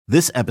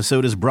This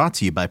episode is brought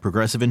to you by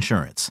Progressive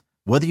Insurance.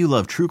 Whether you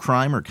love true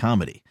crime or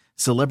comedy,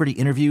 celebrity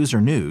interviews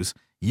or news,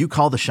 you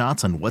call the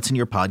shots on what's in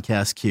your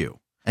podcast queue.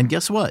 And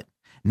guess what?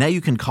 Now you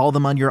can call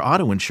them on your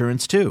auto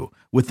insurance too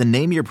with the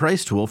Name Your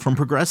Price tool from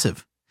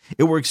Progressive.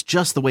 It works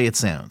just the way it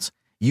sounds.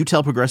 You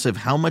tell Progressive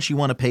how much you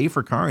want to pay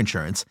for car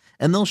insurance,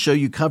 and they'll show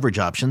you coverage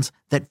options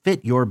that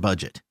fit your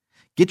budget.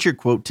 Get your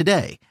quote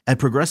today at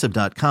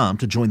Progressive.com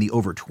to join the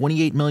over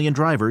 28 million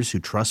drivers who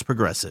trust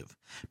Progressive.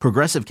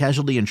 Progressive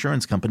Casualty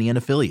Insurance Company and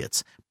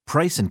Affiliates.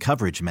 Price and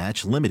coverage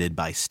match limited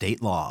by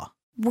state law.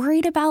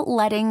 Worried about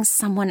letting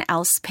someone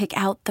else pick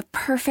out the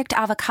perfect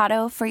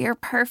avocado for your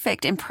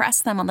perfect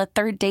impress them on the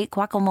third date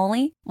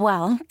guacamole?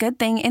 Well, good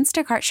thing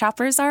Instacart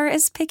shoppers are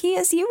as picky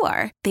as you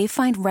are. They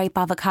find ripe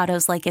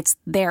avocados like it's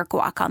their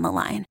guac on the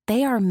line.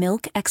 They are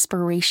milk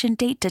expiration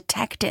date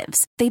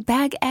detectives. They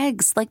bag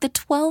eggs like the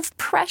 12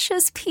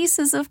 precious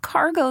pieces of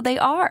cargo they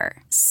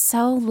are.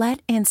 So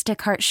let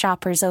Instacart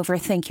shoppers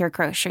overthink your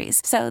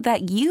groceries so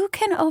that you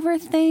can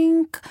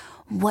overthink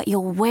what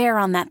you'll wear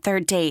on that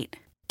third date.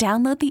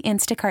 Download the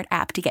Instacart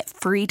app to get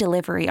free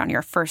delivery on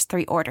your first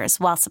 3 orders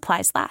while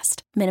supplies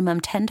last.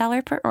 Minimum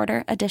 $10 per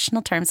order.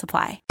 Additional terms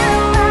apply. 5, 4,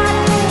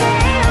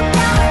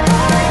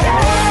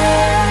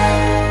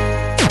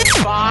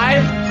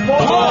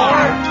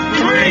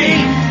 3,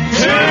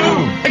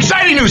 2.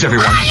 Exciting news,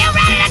 everyone. Are you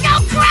ready to go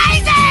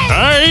crazy?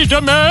 I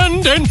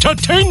demand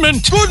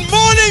entertainment. Good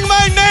morning,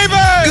 my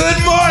neighbor.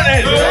 Good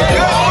morning. Good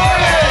morning.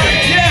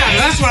 Yeah,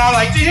 that's what I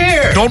like to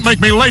hear. Don't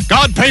make me late.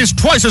 God pays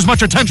twice as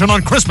much attention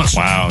on Christmas.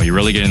 Wow, you're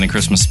really getting the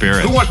Christmas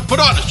spirit. Who wants to put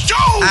on a show?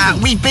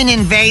 We've been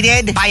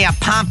invaded by a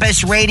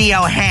pompous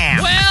radio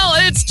ham. Well,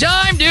 it's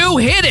time to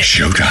hit it.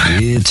 Showtime.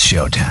 It's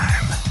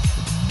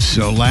showtime.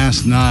 So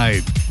last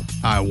night,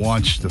 I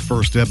watched the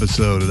first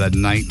episode of that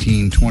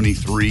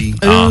 1923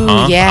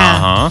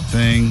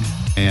 thing.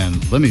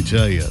 And let me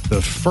tell you,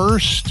 the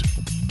first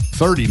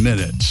 30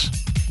 minutes,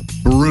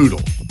 brutal.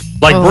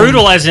 Like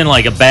brutal as in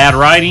like a bad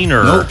writing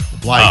or? Nope.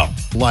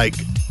 Like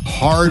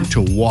hard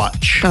to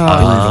watch.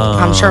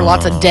 I'm sure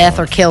lots of death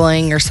or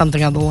killing or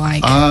something of the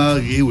like.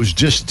 It was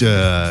just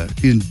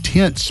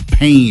intense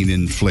pain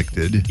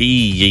inflicted.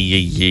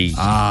 It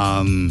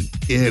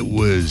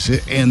was,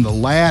 and the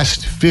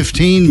last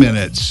 15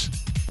 minutes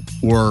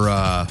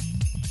were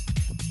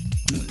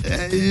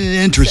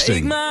interesting.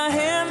 Take my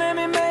hand, let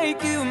me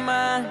make you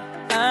mine.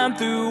 I'm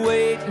through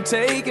waiting,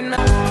 take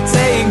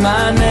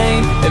my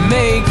name and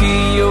make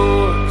it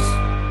yours.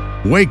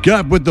 Wake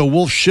up with the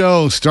Wolf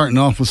Show, starting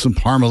off with some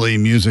Parmalee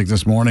music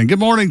this morning. Good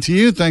morning to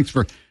you. Thanks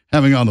for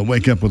having on the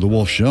Wake Up with the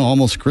Wolf Show.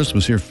 Almost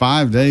Christmas here,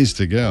 5 days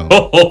to go.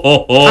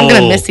 I'm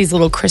going to miss these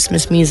little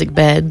Christmas music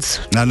beds.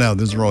 I know,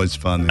 this is always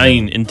fun. I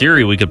mean, in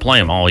theory, we could play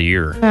them all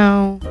year.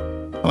 No.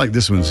 I like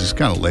this one. It's just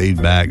kind of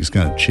laid back. It's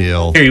kind of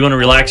chill. Here, you want to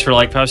relax for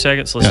like 5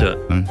 seconds? Let's do it.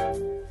 Right.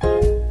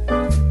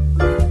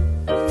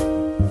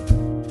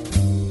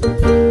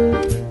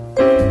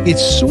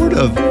 It's sort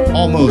of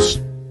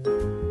almost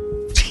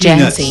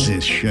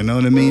Peanuts-ish, you know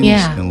what I mean?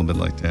 Yeah. It's a little bit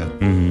like that.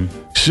 Mm-hmm.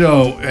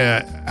 So,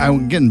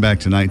 I'm getting back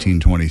to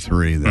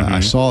 1923.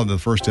 I saw the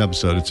first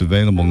episode. It's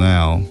available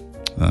now.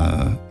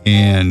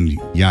 And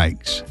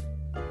yikes.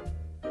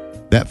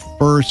 That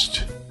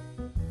first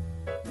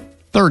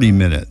 30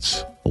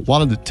 minutes, a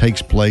lot of it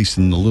takes place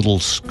in the little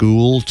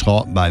school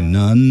taught by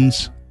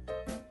nuns.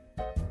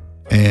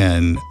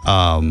 And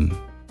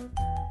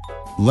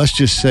let's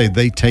just say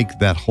they take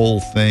that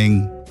whole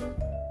thing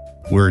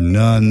where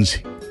nuns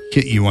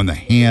hit you on the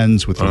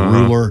hands with a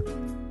ruler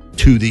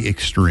to the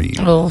extreme.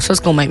 Oh, so it's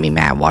going to make me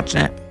mad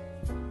watching it.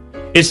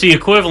 It's the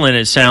equivalent,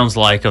 it sounds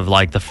like, of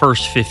like the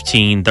first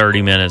 15,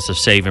 30 minutes of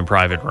Saving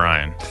Private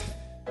Ryan.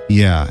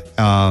 Yeah.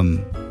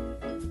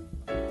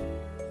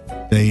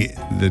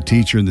 The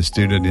teacher and the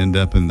student end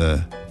up in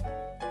the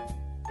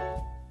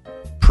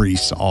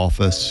priest's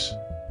office,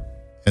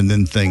 and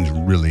then things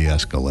really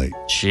escalate.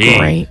 Gee.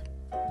 Great.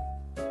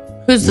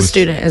 Who's the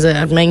student? Is it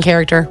a main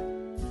character?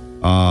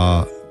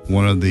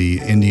 One of the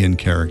Indian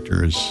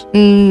characters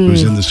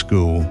who's in the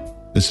school.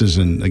 This is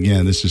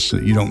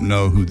you don't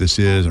know who this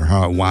is or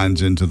how it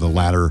winds into the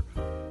latter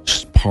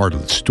part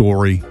of the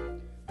story.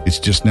 It's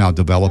just now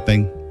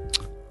developing,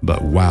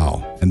 but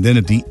wow. And then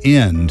at the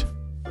end,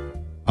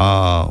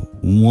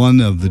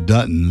 one of the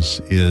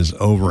Duttons is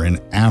over in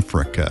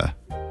Africa,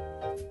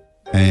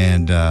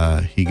 and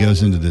he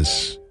goes into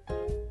this,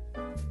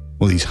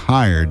 he's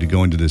hired to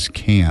go into this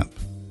camp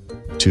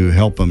to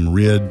help them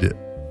rid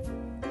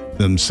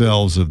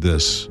themselves of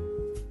this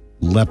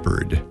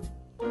leopard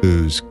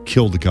who's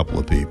killed a couple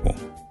of people.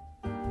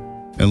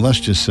 And let's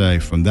just say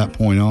from that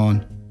point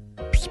on,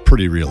 it's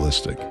pretty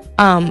realistic.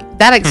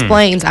 That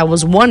explains, I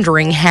was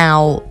wondering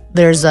how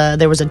there was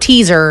a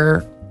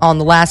teaser on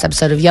the last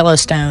episode of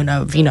Yellowstone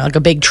of, like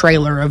a big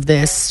trailer of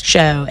this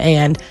show.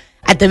 And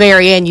at the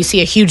very end, you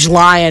see a huge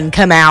lion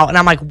come out, and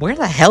I'm like, where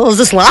the hell is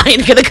this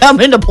lion going to come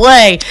into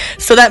play?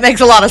 So that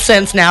makes a lot of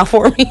sense now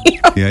for me.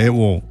 Yeah, it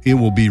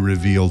will be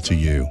revealed to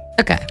you.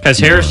 Okay. Has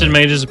Harrison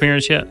made his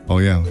appearance yet? Oh,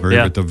 yeah.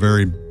 At the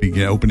very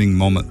opening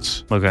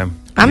moments. Okay.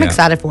 I'm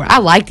excited for it. I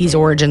like these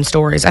origin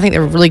stories. I think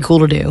they're really cool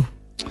to do.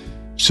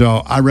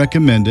 So I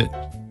recommend it.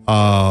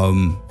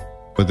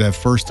 But that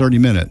first 30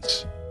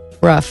 minutes.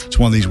 Rough. It's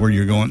one of these where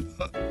you're going,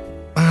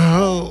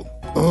 oh.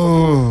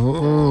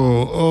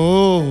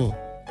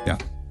 Yeah.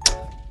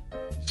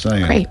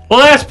 Saying. Great. Well,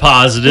 that's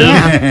positive.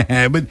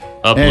 Yeah. But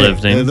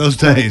uplifting. Hey, those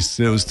days,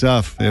 it was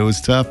tough. It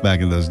was tough back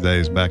in those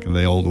days, back in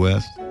the Old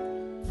West.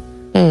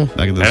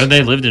 Haven't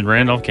they lived in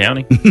Randolph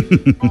County? We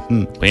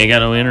ain't got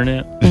no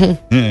internet.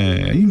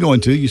 Yeah, you can go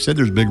into. You said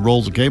there's big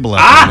rolls of cable out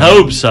I there.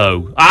 hope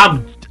so.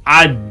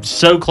 I'm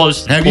so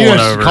close to Have pulling you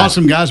over. caught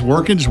some guys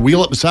working? Just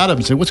wheel up beside them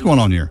and say, "What's going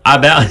on here?" I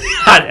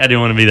didn't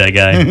want to be that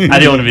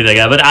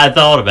guy. But I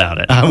thought about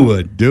it. I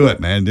would do it,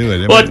 man. Do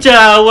it. What's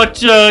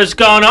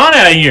going on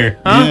out here?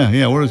 Huh?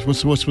 Yeah. What's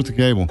with the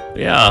cable?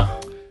 Yeah.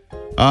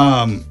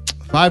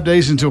 5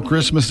 days until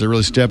Christmas. They're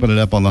really stepping it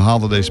up on the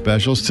holiday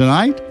specials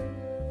tonight.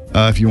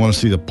 If you want to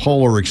see the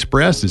Polar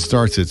Express, it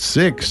starts at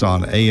 6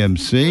 on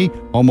AMC.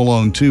 Home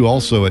Alone 2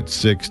 also at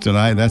 6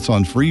 tonight. That's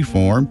on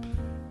Freeform.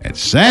 And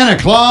Santa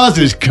Claus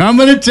is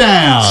coming to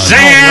town.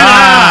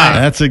 Santa!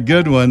 That's a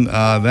good one.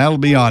 That'll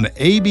be on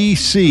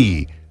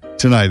ABC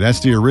tonight. That's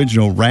the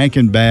original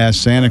Rankin Bass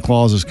Santa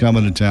Claus is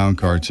Coming to Town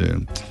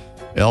cartoon.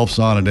 Elf's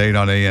on a date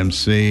on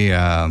AMC.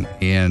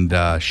 And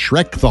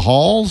Shrek the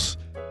Halls,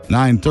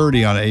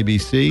 9:30 on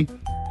ABC.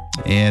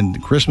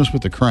 And Christmas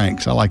with the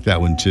Cranks. I like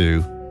that one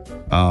too.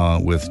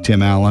 With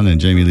Tim Allen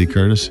and Jamie Lee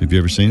Curtis. Have you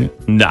ever seen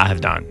it? No, I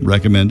have not.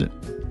 Recommend it.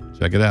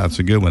 Check it out. It's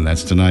a good one.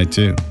 That's tonight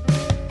too.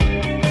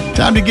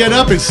 Time to get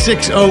up. It's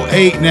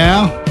 6:08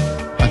 now.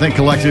 I think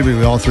collectively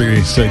we all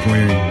three say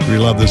we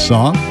love this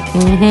song.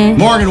 Mm-hmm.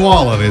 Morgan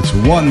Wallen, it's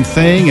One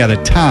Thing at a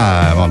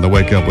Time on the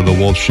Wake Up with the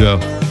Wolf Show.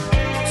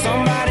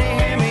 Somebody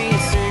hand me a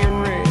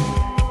cigarette.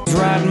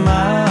 Right,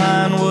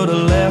 mine would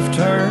have left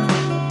her.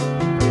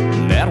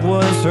 That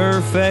was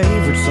her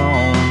favorite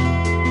song.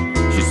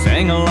 She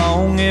sang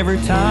along every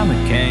time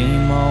it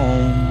came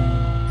on.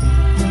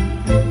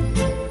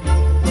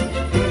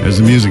 There's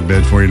a music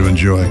bed for you to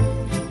enjoy.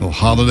 A little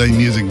holiday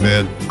music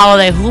bed.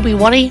 Holiday Hoobie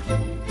Woody.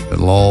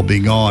 It'll all be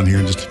gone here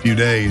in just a few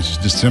days. It's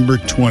December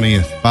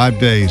 20th. 5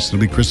 days. It'll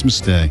be Christmas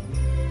Day.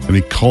 It'll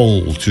be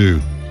cold, too.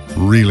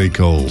 Really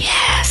cold.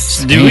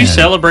 Yes. Do we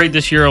celebrate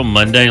this year on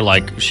Monday?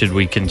 Like, should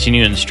we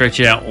continue and stretch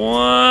it out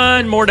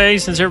one more day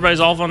since everybody's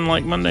off on,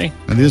 like, Monday?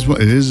 It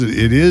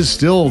is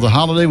still the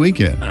holiday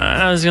weekend.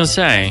 I was going to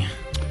say.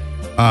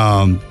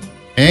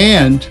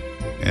 And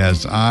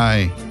as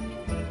I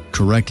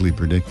correctly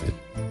predicted,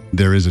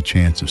 there is a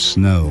chance of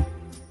snow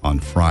on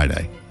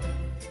Friday.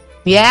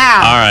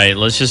 Yeah. All right,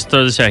 let's just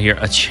throw this out here.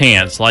 A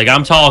chance. Like,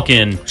 I'm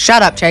talking.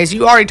 Shut up, Chase.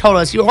 You already told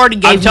us. You already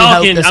gave me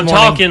hope this morning. I'm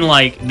talking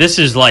like this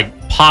is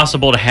like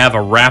possible to have a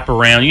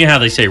wraparound. You know how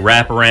they say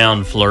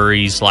wraparound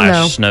flurries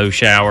 / snow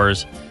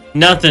showers.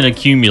 Nothing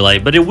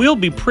accumulate, but it will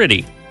be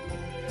pretty.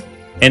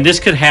 And this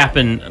could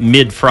happen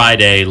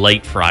mid-Friday,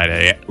 late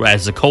Friday,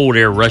 as the cold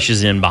air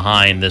rushes in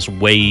behind this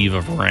wave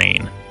of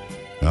rain.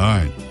 All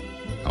right.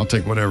 I'll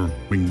take whatever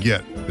we can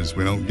get because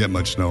we don't get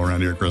much snow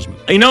around here at Christmas.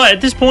 You know,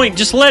 at this point,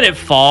 just let it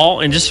fall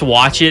and just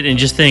watch it and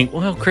just think,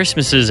 well,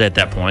 Christmas is at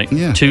that point.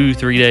 Yeah.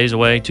 2-3 days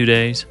away, 2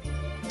 days.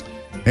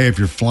 Hey, if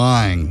you're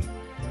flying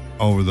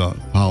over the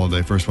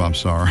holiday, first of all, I'm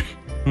sorry.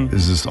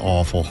 It's just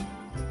awful.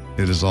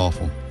 It is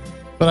awful.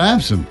 But I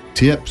have some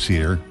tips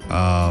here.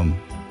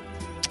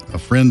 A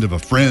friend of a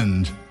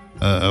friend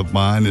of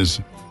mine is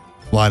a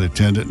flight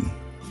attendant.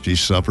 She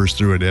suffers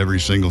through it every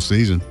single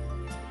season.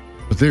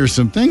 But there are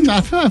some things, I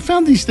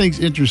found these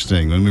things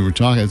interesting when we were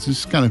talking. It's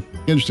just kind of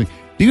interesting.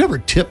 Have you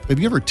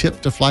ever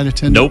tipped a flight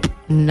attendant? Nope.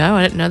 No,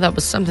 I didn't know that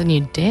was something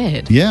you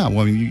did. Yeah,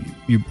 well, you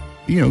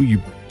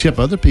tip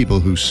other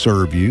people who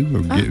serve you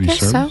or give you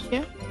service. So,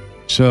 yeah.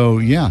 So,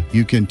 yeah,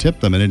 you can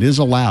tip them, and it is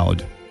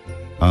allowed.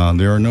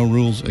 There are no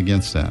rules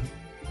against that.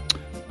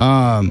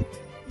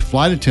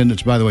 Flight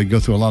attendants, by the way, go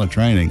through a lot of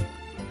training.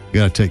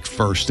 You got to take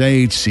first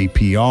aid,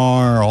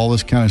 CPR, all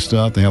this kind of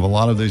stuff. They have a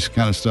lot of this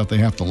kind of stuff they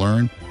have to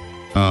learn.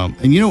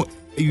 And you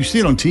see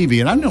it on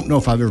TV, and I don't know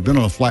if I've ever been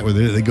on a flight where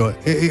they go,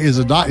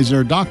 is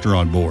there a doctor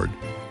on board?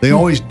 They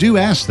always do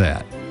ask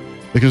that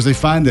because they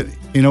find that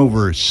in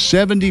over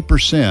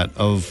 70%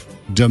 of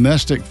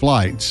domestic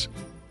flights,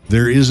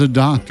 there is a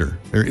doctor.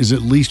 There is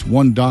at least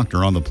one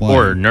doctor on the plane.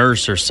 Or a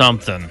nurse or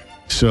something.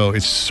 So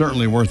it's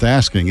certainly worth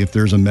asking if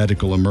there's a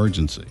medical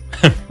emergency.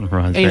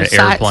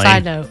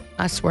 Side note,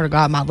 I swear to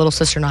God, my little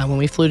sister and I, when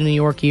we flew to New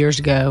York years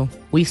ago,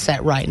 we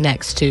sat right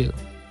next to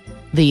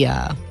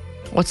the,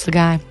 what's the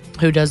guy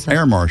who does that?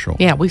 Air Marshal.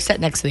 Yeah, we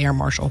sat next to the Air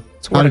Marshal.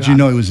 How did you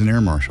know he was an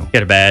Air Marshal? He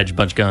had a badge,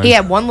 bunch of guns. He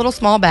had one little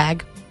small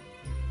bag.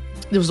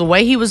 There was a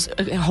way he was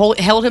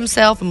held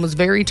himself and was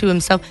very to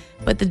himself.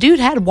 But the dude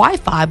had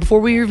Wi-Fi before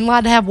we were even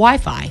allowed to have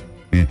Wi-Fi.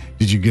 Yeah.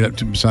 Did you get up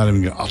to beside him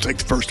and go, I'll take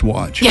the first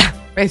watch? Yeah.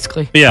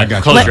 Basically.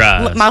 Yeah, close your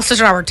eyes. My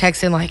sister and I were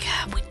texting like,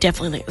 we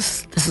definitely think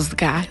this is the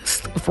guy.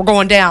 If we're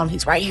going down,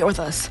 he's right here with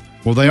us.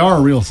 Well, they are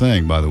a real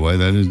thing, by the way.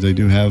 That is, they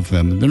do have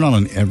them. They're not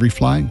on every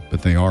flight,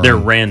 but they are. They're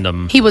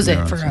random. He was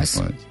it for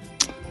us.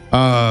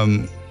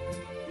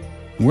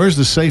 Where's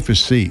the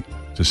safest seat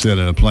to sit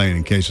in a plane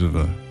in case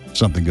of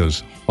something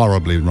goes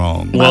horribly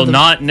wrong? Well,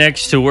 not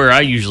next to where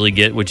I usually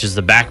get, which is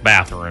the back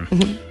bathroom.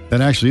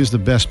 That actually is the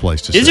best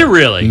place to sit. Is it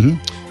really?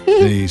 Mm-hmm.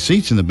 The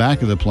seats in the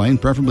back of the plane,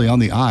 preferably on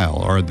the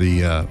aisle, are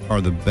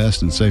the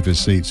best and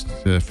safest seats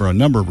for a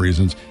number of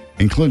reasons,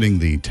 including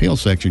the tail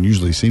section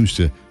usually seems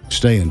to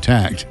stay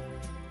intact,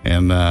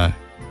 and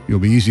you'll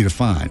be easy to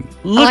find.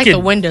 I like the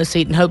window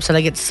seat in hopes that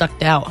I get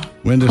sucked out.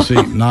 Window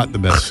seat, not the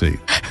best seat.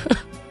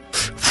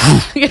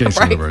 Yeah,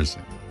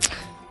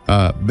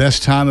 right.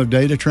 Best time of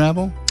day to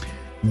travel?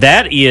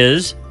 That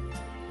is...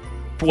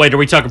 Wait, are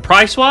we talking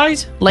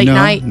price-wise? Late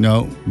night?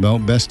 No.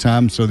 Best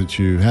time so that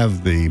you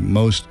have the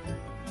most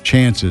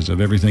chances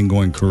of everything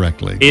going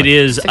correctly. It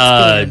is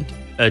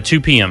 2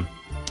 p.m.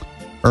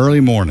 Early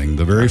morning,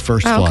 the very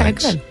first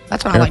flights. Okay, good.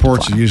 That's when I like to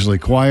Airports fly. are usually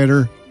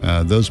quieter.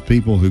 Those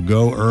people who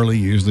go early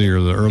usually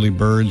are the early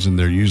birds, and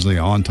they're usually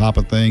on top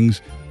of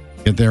things.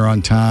 Get there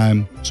on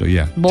time. So,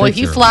 yeah. Boy, if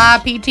you fly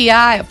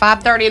PTI at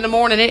 5:30 in the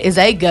morning, it is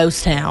a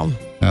ghost town.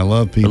 I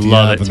love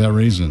PTI for that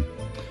reason.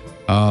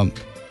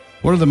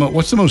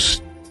 What's the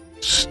most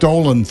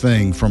stolen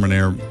thing from an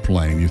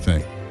airplane, you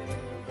think?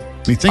 I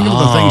mean, think of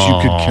the things you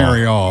could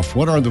carry off.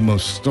 What are the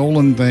most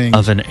stolen things?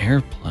 Of an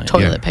airplane?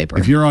 Toilet paper.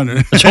 If you're on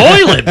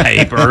toilet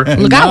paper?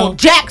 Look, I will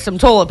jack some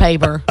toilet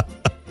paper.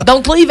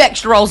 Don't leave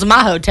extra rolls in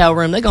my hotel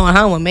room. They're going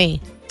home with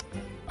me.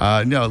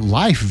 No,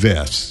 life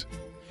vests.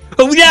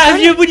 Oh, yeah. Why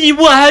do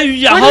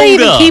you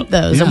even keep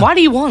those, and why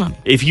do you want them?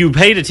 If you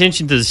paid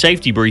attention to the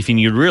safety briefing,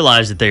 you'd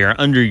realize that they are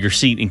under your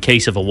seat in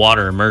case of a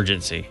water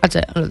emergency. That's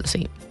it, under the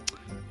seat.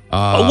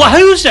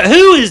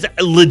 Who is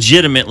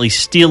legitimately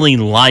stealing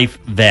life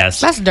vests?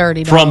 That's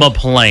dirty. From a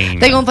plane.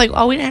 They're going to think,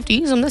 we didn't have to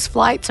use them this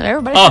flight, so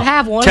everybody should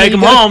have one. Take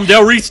them home.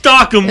 They'll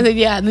restock them. And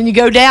then you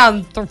go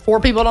down, 4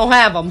 people don't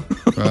have them.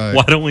 Right.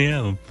 Why don't we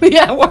have them?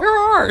 Yeah, where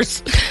are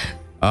ours?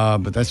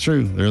 But that's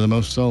true. They're the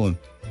most stolen.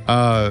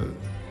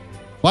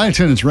 Flight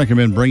attendants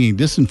recommend bringing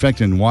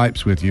disinfectant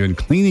wipes with you and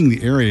cleaning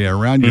the area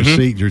around your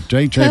seat, your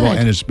day table,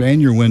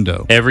 and your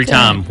window. Every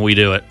time we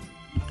do it.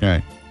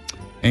 Okay.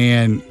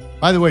 And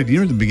by the way, do you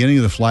know at the beginning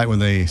of the flight when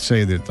they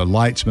say that the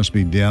lights must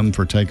be dim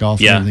for takeoff?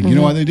 Yeah. And everything? You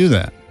know why they do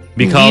that?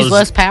 Because use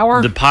less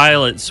power? The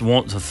pilots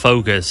want to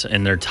focus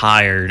and they're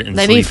tired and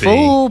sleepy. Need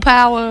full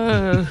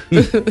power.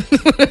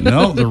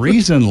 No, the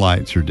reason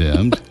lights are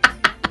dimmed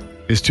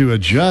is to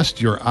adjust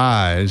your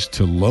eyes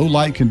to low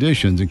light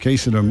conditions in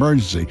case of an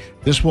emergency.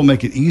 This will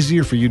make it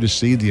easier for you to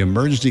see the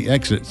emergency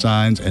exit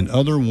signs and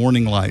other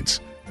warning lights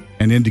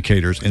and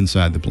indicators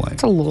inside the plane.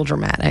 It's a little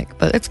dramatic,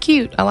 but it's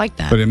cute. I like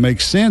that. But it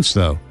makes sense,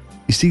 though.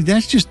 You see,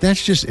 that's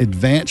just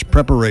advanced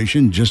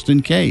preparation just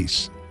in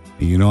case.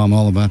 You know I'm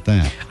all about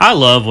that. I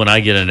love when I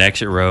get an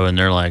exit row and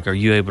they're like, are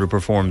you able to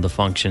perform the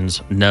functions?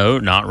 No,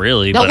 not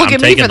really, but I'm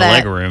taking the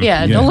leg room.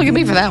 Yeah, don't look at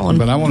me for that one.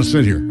 But I want to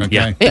sit here,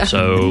 okay? Yeah,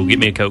 so get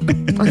me a Coke. Kane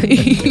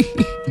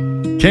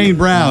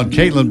Brown,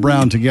 Caitlin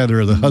Brown together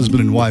are the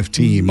husband and wife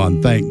team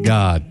on Thank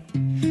God.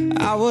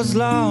 I was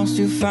lost,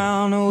 you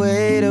found a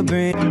way to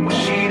bring.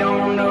 She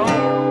don't know.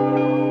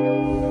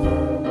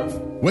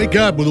 Wake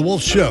up with the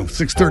Wolf Show,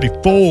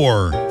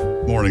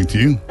 6:34 morning to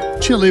you.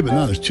 Chilly, but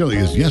not as chilly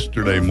as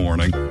yesterday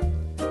morning.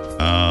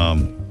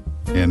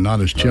 And not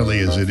as chilly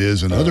as it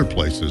is in other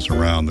places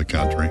around the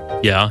country.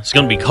 Yeah, it's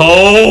going to be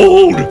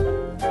cold.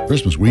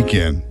 Christmas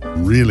weekend,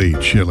 really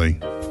chilly.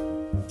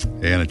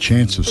 And a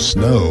chance of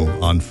snow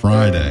on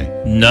Friday.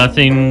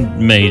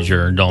 Nothing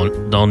major.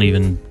 Don't call me.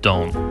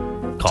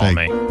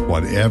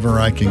 Whatever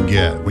I can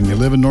get. When you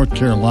live in North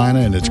Carolina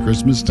and it's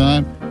Christmas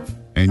time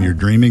and you're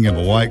dreaming of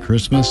a white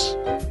Christmas,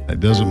 it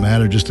doesn't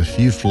matter, just a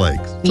few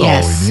flakes. That's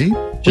all we need.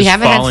 We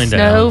haven't had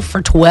snow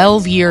for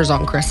 12 years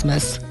on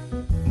Christmas.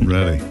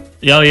 Ready.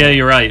 Oh, yeah,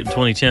 you're right.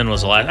 2010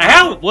 was the last.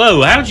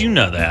 How'd you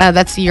know that?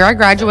 That's the year I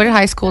graduated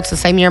high school. It's the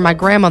same year my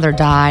grandmother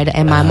died,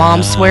 and my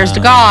mom swears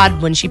to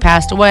God when she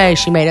passed away,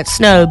 she made it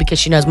snow because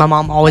she knows my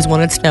mom always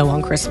wanted snow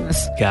on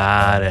Christmas.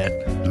 Got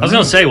it. I was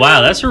going to say,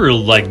 wow, that's a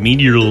real,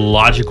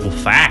 meteorological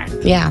fact.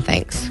 Yeah,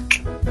 thanks.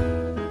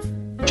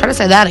 Try to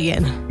say that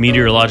again.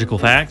 Meteorological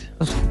fact?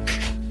 I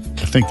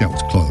think that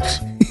was close.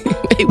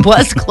 It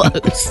was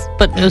close,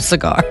 but no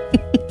cigar.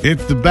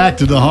 It's the Back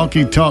to the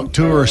Honky Tonk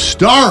Tour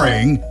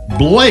starring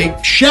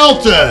Blake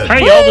Shelton.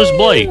 Hey, y'all, this is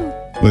Blake.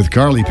 With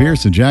Carly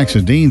Pierce and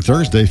Jackson Dean,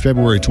 Thursday,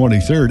 February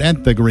 23rd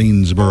at the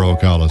Greensboro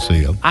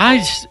Coliseum.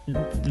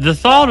 The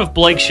thought of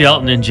Blake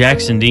Shelton and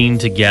Jackson Dean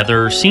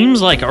together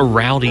seems like a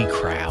rowdy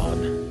crowd.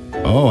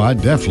 Oh, I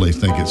definitely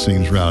think it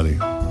seems rowdy.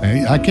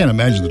 I can't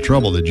imagine the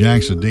trouble that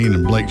Jackson Dean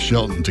and Blake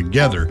Shelton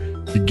together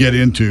could get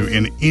into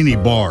in any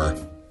bar.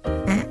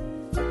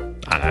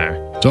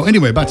 So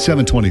anyway, about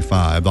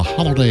 7:25, the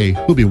Holiday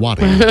Hoobie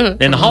Waddy.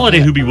 And the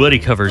Holiday Hoobie Waddy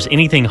covers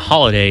anything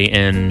holiday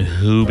and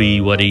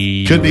Hoobie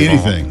Waddy. Could be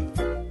anything.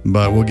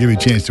 but we'll give you a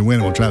chance to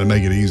win. We'll try to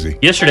make it easy.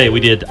 Yesterday we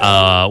did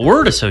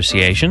word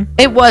association.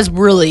 It was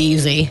really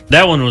easy.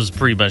 That one was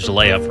pretty much a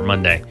layup for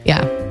Monday.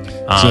 Yeah.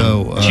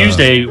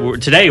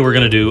 Today we're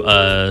going to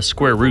do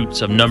square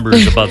roots of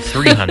numbers above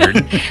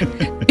 300.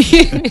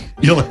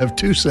 You'll have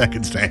 2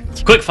 seconds to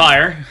answer. Quick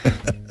fire.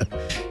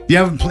 You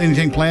haven't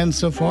anything planned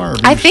so far?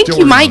 I think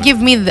you might give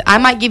me. I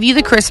might give you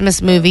the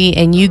Christmas movie,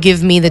 and you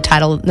give me the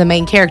title, the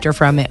main character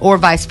from it, or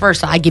vice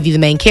versa. I give you the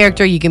main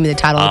character, you give me the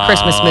title of the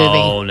Christmas movie.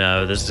 Oh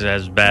no, this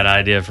is a bad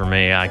idea for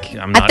me.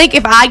 I'm not. I think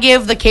if I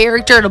give the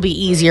character, it'll be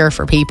easier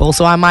for people,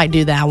 so I might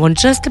do that one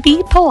just to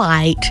be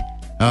polite.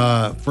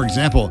 For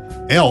example,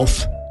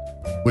 Elf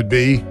would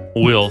be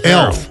Will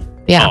Elf.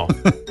 Yeah. Oh.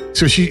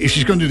 So if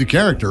she's going to do the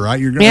character, right?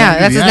 You're going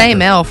that's his name,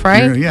 Elf,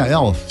 right? Yeah,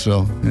 Elf.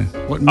 So,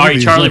 all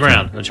right, Charlie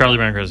Brown. A Charlie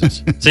Brown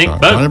Christmas. See,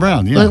 Charlie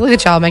Brown. Yeah. Look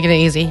at y'all making it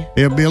easy.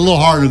 It'll be a little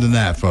harder than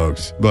that,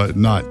 folks, but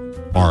not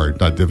hard,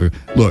 not difficult.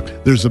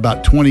 Look, there's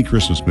about 20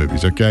 Christmas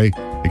movies, okay?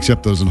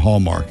 Except those in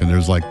Hallmark, and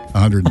there's like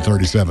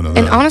 137 of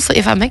them. And honestly,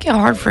 if I make it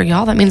hard for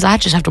y'all, that means I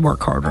just have to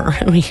work harder.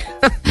 I mean,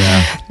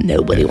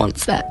 nobody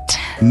wants that.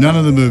 None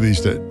of the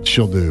movies that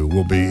she'll do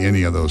will be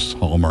any of those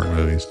Hallmark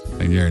movies.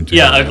 I guarantee.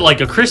 Yeah, like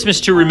A Christmas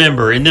to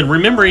Remember, and then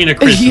Remembering a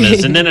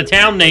Christmas, and then A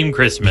Town Named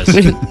Christmas.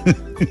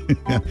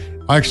 Yeah.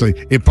 Actually,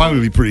 it'd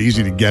probably be pretty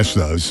easy to guess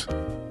those.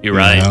 You're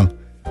right. You know?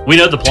 We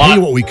know the plot. Tell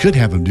you what we could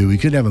have them do. We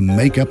could have them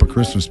make up a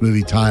Christmas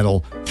movie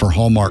title for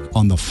Hallmark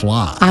on the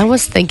fly. I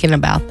was thinking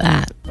about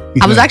that.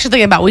 I was actually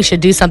thinking about we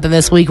should do something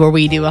this week where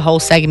we do a whole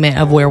segment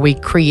of where we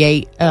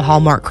create a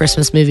Hallmark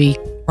Christmas movie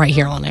right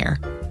here on air.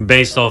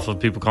 Based off of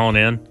people calling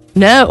in?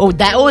 No,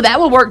 that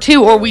would work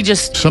too. Or we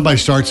just... Somebody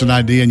starts an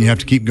idea and you have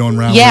to keep going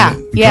around with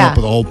it. Come up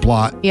with a whole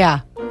plot.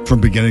 Yeah.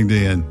 From beginning to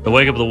end. The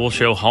Wake Up with the Wolf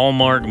Show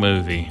Hallmark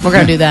movie. We're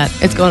going to do that.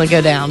 It's going to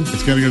go down.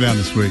 It's going to go down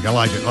this week. I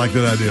like it. I like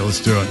that idea.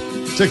 Let's do it.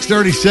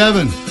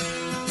 6:37,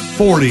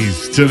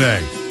 40s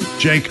today.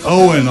 Jake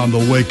Owen on the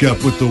Wake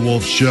Up with the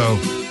Wolf Show.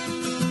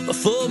 A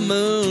full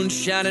moon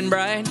shining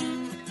bright.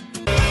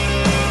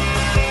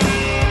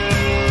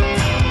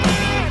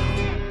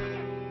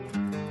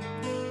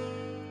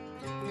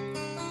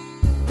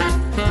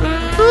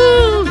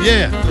 Ooh,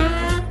 yeah.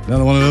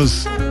 Another one of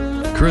those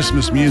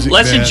Christmas music.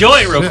 Let's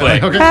enjoy it real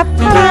quick. Okay. I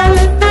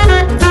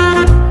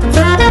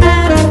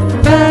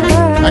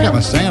got my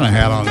Santa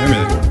hat on.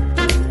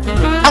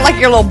 I like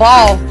your little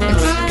ball.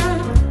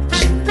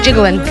 It's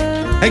jiggling.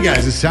 Hey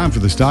guys, it's time for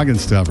the Stocking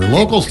Stuffer.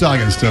 Local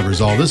Stocking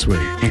Stuffers all this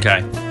week.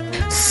 Okay.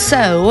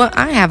 So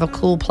I have a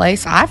cool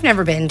place I've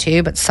never been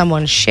to, but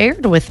someone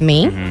shared with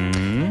me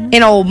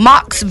in old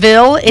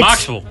Moxville.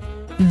 It's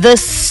the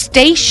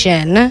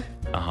Station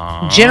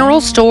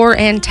General Store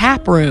and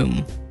Tap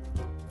Room.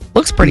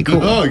 Looks pretty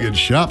cool. Oh, you can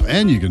shop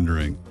and you can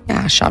drink.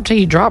 Yeah, shop till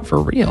you drop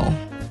for real.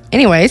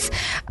 Anyways,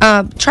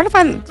 trying to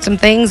find some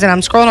things, and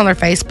I'm scrolling on their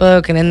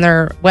Facebook and in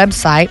their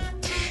website.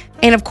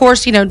 And of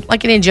course, you know,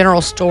 like any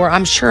general store,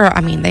 I'm sure, I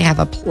mean, they have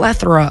a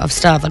plethora of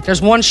stuff. Like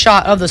there's one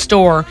shot of the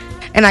store,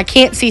 and I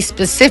can't see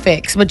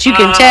specifics, but you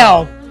can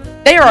tell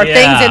there are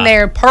things in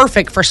there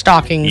perfect for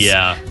stockings.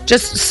 Yeah.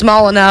 Just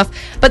small enough.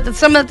 But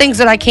some of the things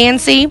that I can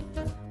see,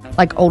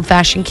 like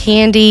old-fashioned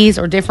candies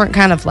or different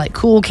kind of like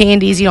cool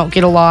candies you don't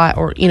get a lot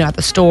or, you know, at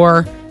the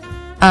store.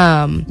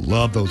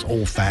 Love those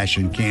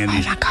old-fashioned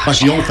candies. Oh my gosh, like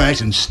the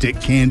old-fashioned stick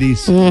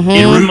candies.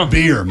 Mm-hmm. Root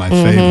beer, my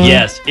favorite.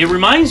 Yes, it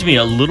reminds me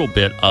a little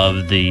bit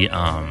of the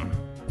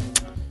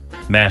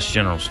Mass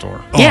General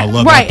Store. Oh, yeah, I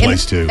love that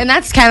place too. And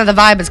that's kind of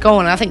the vibe it's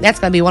going. I think that's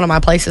going to be one of my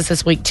places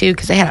this week too,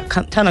 because they had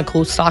a ton of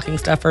cool stocking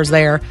stuffers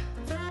there.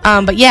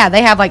 But yeah,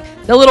 they have like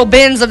the little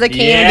bins of the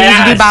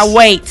candies you do by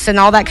weights and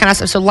all that kind of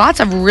stuff. So lots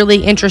of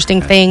really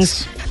interesting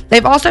things.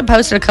 They've also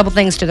posted a couple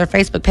things to their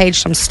Facebook page,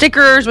 some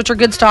stickers, which are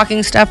good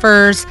stocking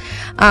stuffers.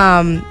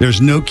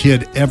 There's no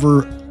kid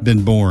ever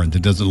been born that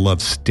doesn't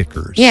love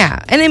stickers.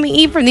 Yeah. And I mean,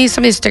 even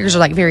some of these stickers are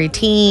like very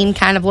teen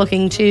kind of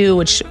looking too,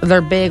 which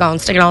they're big on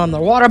sticking on their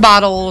water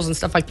bottles and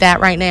stuff like that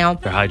right now.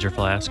 Their Hydro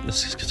Flask.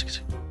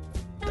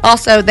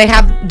 Also, they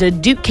have the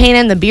Duke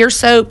Cannon, the beer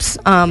soaps.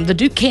 The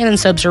Duke Cannon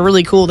soaps are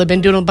really cool. They've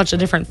been doing a bunch of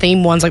different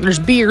themed ones. Like there's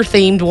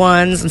beer-themed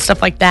ones and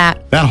stuff like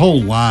that. That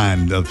whole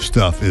line of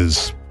stuff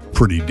is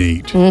pretty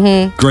neat.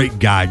 Mm-hmm. Great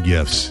guy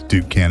gifts,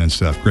 Duke Cannon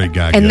stuff. Great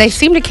guy gifts. And they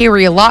seem to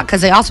carry a lot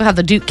because they also have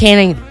the Duke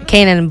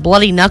Cannon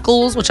Bloody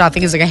Knuckles, which I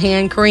think is like a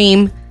hand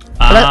cream.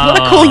 What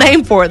a cool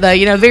name for it, though.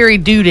 You know, very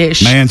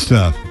dude-ish. Man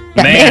stuff.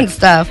 Yeah, man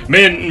stuff.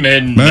 Men.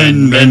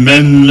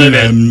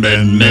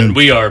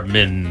 We are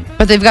men.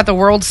 But they've got the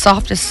world's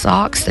softest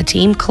socks, the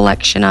team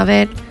collection of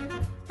it.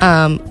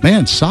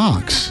 Man,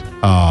 socks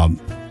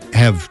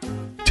have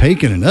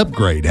taken an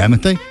upgrade,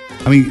 haven't they?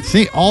 I mean,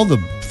 think all the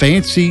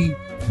fancy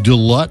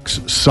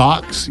deluxe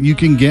socks you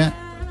can get.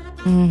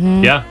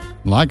 Mm-hmm. Yeah.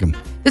 Like them.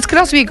 This could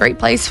also be a great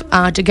place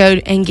to go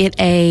and get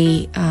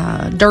a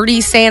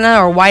dirty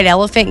Santa or white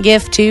elephant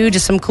gift, too.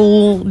 Just some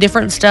cool,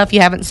 different stuff you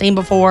haven't seen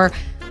before.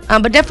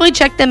 But definitely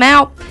check them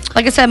out.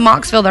 Like I said,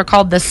 Moxville, they're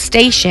called The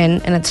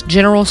Station, and it's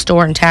General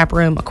Store and Tap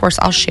Room. Of course,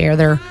 I'll share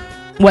their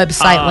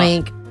website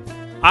link.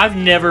 I've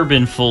never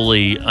been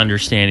fully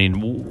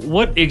understanding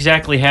what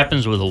exactly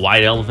happens with the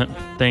white elephant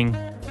thing.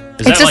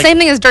 It's the same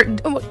thing as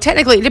dirt.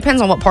 Technically, it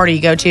depends on what party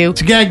you go to.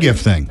 It's a gag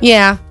gift thing.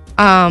 Yeah.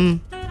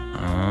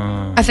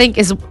 I think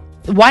is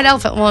white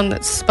elephant one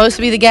that's supposed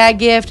to be the gag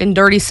gift, and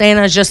dirty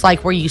Santa is just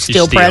like where you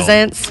steal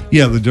presents.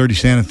 Yeah, the dirty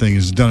Santa thing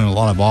is done in a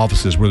lot of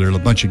offices where there are a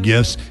bunch of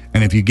gifts,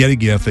 and if you get a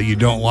gift that you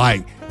don't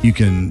like, you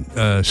can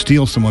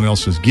steal someone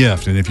else's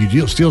gift, and if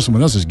you steal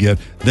someone else's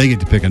gift, they get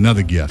to pick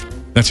another gift.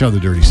 That's how the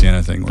dirty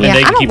Santa thing works. Yeah,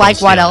 I don't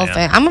like white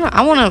elephant. Yeah.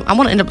 I want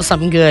to end up with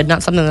something good,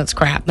 not something that's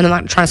crap. And I'm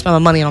not trying to spend my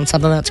money on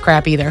something that's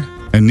crap either.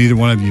 And neither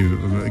one of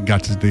you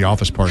got to the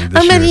office party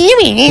this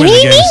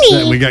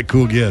year. We got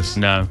cool gifts.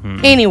 No.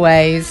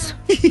 Anyways,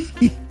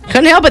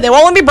 couldn't help it. They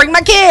won't let me bring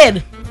my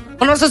kid.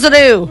 What am I supposed to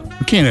do?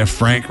 We can't have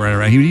Frank right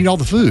around. He would eat all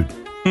the food.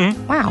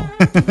 Wow.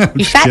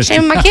 You fat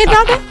shaming my kid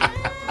out there?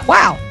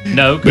 Wow.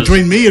 No.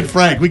 Between me and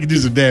Frank, we could do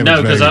some damage.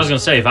 No, because I was going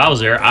to say, if I was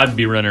there, I'd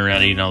be running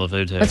around eating all the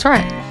food, too. That's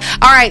right.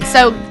 All right,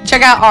 so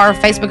check out our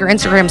Facebook or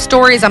Instagram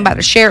stories. I'm about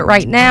to share it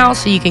right now,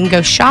 so you can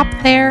go shop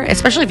there,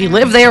 especially if you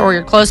live there or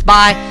you're close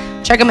by.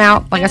 Check them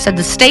out. Like I said,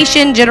 the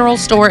Station General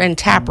Store and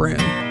Tap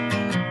Room.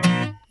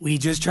 We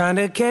just trying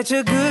to catch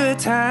a good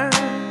time.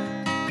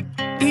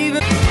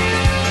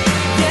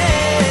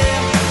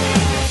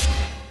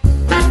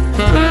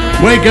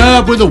 Wake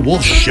up with the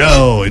Wolf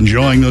Show.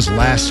 Enjoying those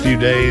last few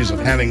days of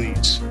having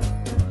these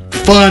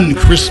fun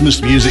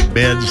Christmas music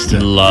beds to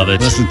love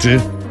it. Listen to.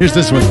 Here's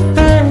this one.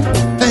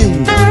 Hey.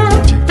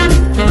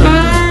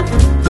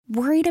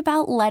 Worried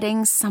about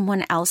letting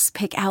someone else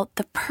pick out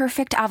the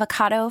perfect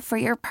avocado for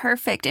your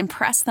perfect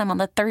impress them on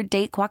the third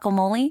date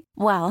guacamole?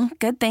 Well,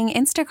 good thing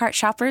Instacart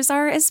shoppers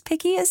are as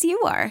picky as you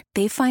are.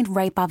 They find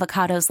ripe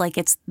avocados like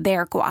it's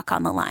their guac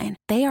on the line.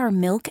 They are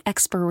milk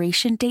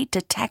expiration date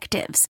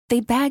detectives.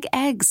 They bag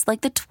eggs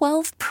like the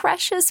 12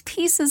 precious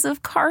pieces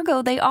of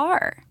cargo they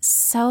are.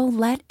 So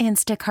let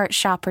Instacart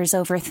shoppers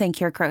overthink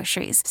your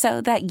groceries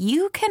so that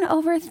you can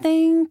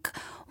overthink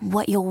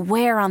what you'll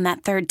wear on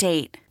that third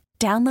date.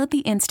 Download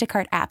the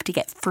Instacart app to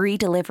get free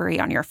delivery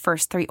on your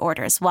first 3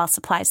 orders while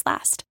supplies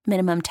last.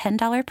 Minimum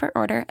 $10 per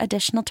order.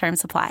 Additional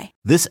terms apply.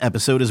 This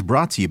episode is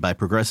brought to you by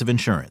Progressive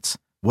Insurance.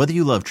 Whether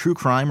you love true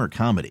crime or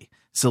comedy,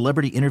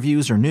 celebrity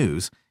interviews or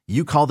news,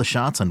 you call the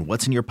shots on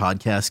what's in your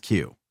podcast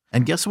queue.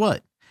 And guess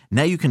what?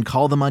 Now you can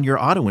call them on your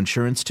auto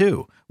insurance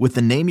too with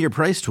the Name Your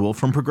Price tool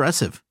from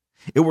Progressive.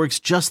 It works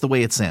just the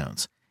way it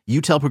sounds.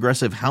 You tell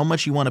Progressive how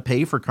much you want to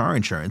pay for car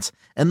insurance,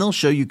 and they'll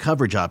show you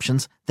coverage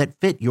options that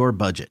fit your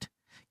budget.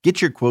 Get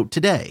your quote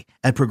today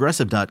at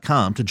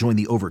Progressive.com to join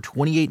the over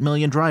 28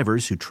 million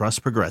drivers who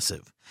trust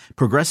Progressive.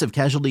 Progressive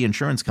Casualty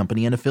Insurance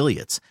Company and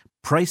Affiliates.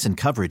 Price and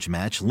coverage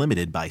match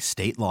limited by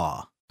state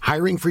law.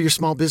 Hiring for your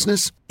small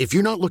business? If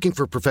you're not looking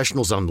for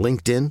professionals on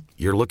LinkedIn,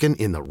 you're looking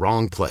in the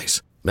wrong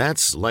place.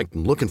 That's like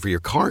looking for your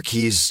car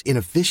keys in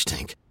a fish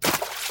tank.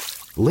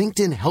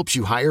 LinkedIn helps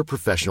you hire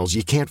professionals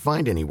you can't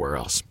find anywhere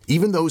else,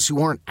 even those who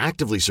aren't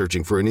actively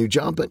searching for a new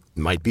job but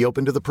might be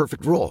open to the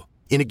perfect role.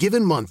 In a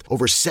given month,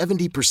 over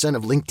 70%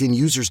 of LinkedIn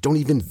users don't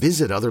even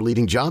visit other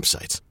leading job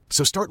sites.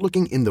 So start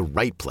looking in the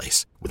right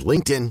place. With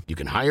LinkedIn, you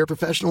can hire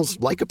professionals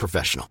like a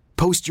professional.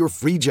 Post your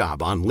free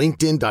job on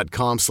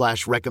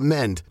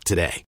linkedin.com/recommend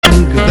today.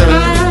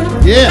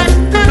 Yeah.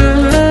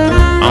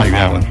 I like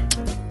that one.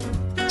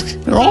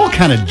 They're all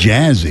kind of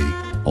jazzy.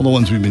 All the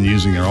ones we've been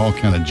using are all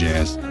kind of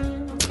jazz.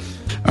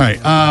 All right.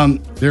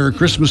 There are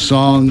Christmas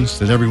songs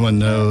that everyone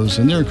knows,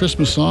 and there are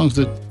Christmas songs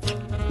that,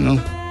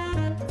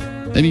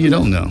 maybe you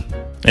don't know.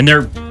 And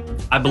they're,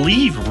 I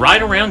believe, right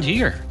around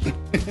here.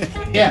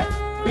 Yeah.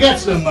 We got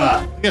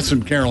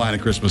some Carolina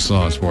Christmas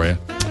songs for you.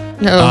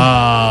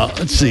 No.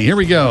 Let's see. Here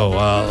we go.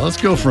 Let's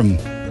go from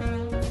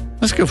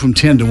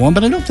 10 to 1,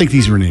 but I don't think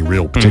these are in any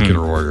real particular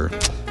order.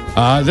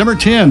 Number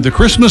 10, the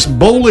Christmas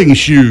bowling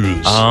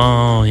shoes.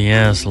 Oh,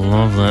 yes.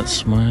 Love that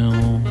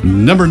smell.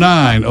 Number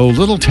 9, Oh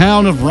Little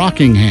Town of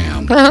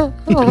Rockingham.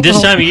 This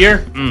time of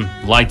year,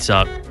 lights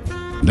up.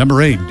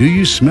 Number 8, Do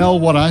You Smell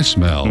What I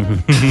Smell?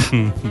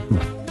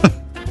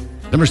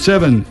 Number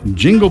 7,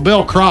 Jingle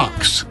Bell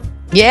Crocs.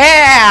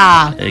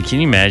 Yeah.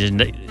 Can you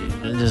imagine? I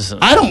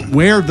don't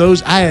wear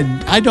those.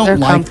 I don't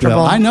like them.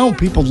 I know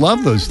people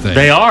love those things.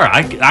 They are.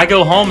 I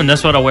go home and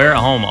that's what I wear at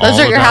home. Those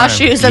are your house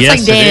shoes. That's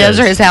like Danny. Those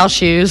are his house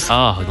shoes.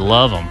 Oh,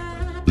 love them.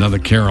 Another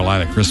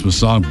Carolina Christmas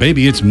song.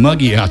 Baby, it's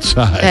muggy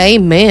outside.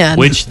 Amen.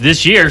 Which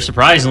this year,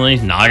 surprisingly,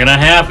 not going to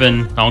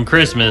happen on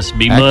Christmas.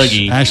 Be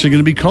muggy. Actually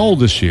going to be cold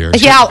this year.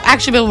 Yeah, I'll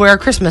actually be able to wear a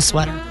Christmas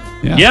sweater.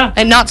 Yeah.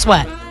 And not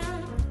sweat.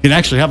 You can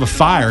actually have a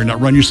fire and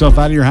not run yourself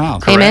out of your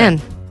house.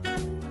 Amen.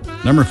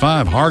 Number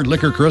 5, Hard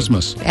Liquor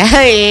Christmas.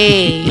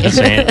 Hey.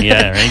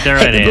 Yeah, ain't that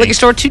right, At the liquor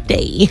store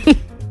today.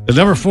 And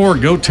number 4,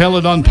 Go Tell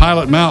It on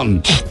Pilot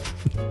Mountain.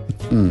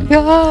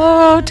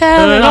 Go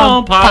tell it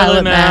on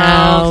Pilot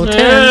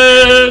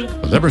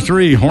Mountain. Number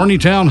 3, Horny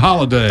Town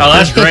Holiday. Oh,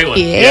 that's a great one.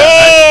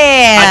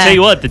 Yeah. I tell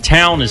you what, the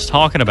town is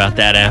talking about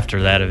that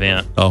after that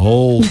event. The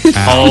whole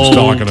town is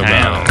talking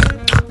about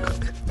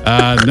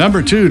it.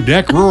 Number 2,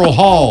 Deck Rural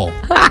Hall.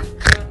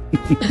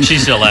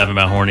 She's still laughing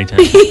about Horny Town.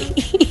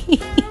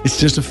 It's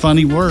just a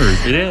funny word.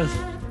 It is.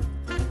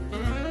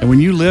 And when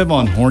you live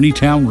on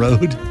Hornytown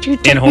Road.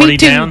 In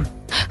Hornytown?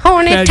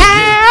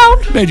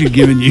 Hornytown. Imagine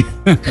giving you,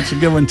 that's a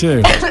good one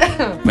too.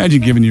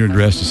 Imagine giving your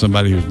address to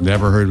somebody who's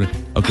never heard of it.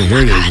 Okay, here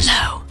it is.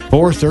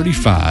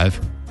 435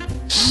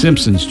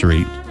 Simpson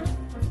Street,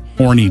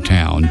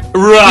 Hornytown.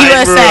 Right.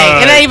 USA.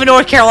 Right. It ain't even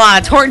North Carolina.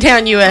 It's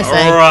Hornytown,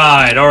 USA. All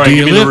right. Do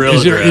you Give me the live, real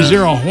is address.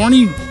 there a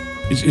Horny?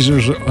 Is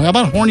there? How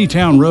about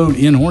Hornytown Road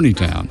in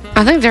Hornytown?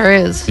 I think there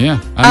is. Yeah,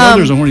 I know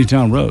there's a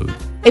Hornytown Road.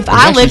 If There's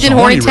I actually lived in some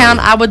Horny Hornytown,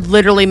 Road. I would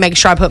literally make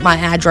sure I put my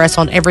address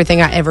on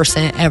everything I ever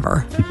sent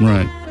ever.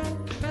 Right.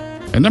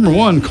 And number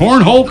 1,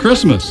 Cornhole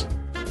Christmas.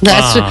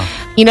 That's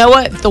you know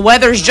what? If the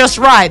weather's just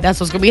right, that's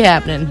what's gonna be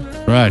happening.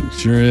 Right,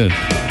 sure is.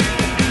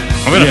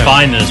 I'm going to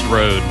find this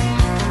road.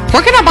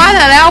 Where can I buy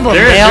that album?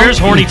 There's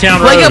Hornytown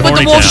Road. Wake up with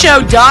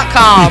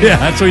thewolfshow.com. Yeah,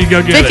 that's where you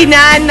go get it.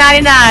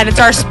 $59.99. It's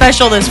our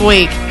special this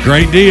week.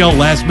 Great deal.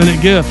 Last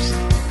minute gifts.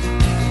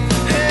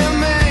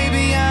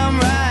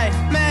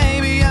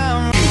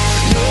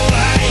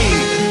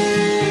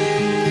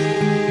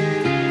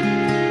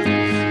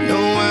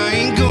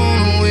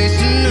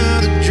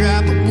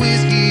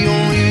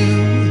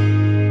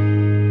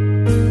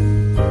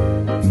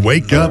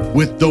 Wake up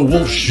with the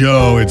Wolf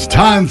Show. It's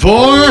time for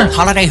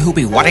Holiday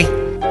Hoopy Waddy.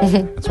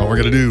 That's what we're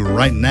going to do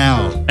right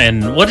now.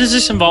 And what does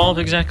this involve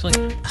exactly?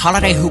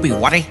 Holiday Hoopy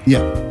Waddy.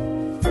 Yeah.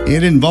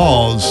 It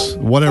involves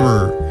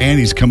whatever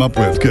Annie's come up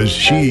with because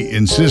she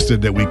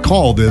insisted that we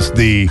call this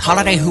the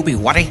Holiday Hoopy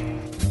Waddy.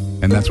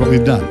 And that's what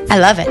we've done. I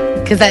love it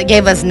because that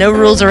gave us no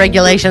rules or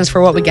regulations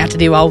for what we got to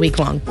do all week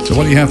long. So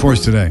what do you have for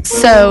us today?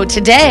 So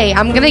today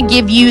I'm going to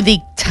give you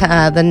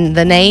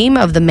the name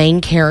of the main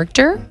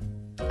character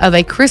of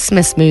a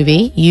Christmas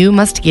movie. You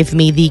must give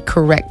me the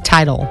correct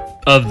title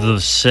of the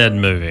said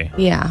movie.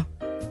 Yeah.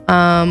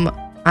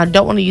 I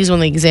don't want to use one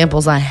of the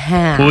examples I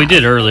have. Well, we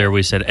did earlier.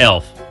 We said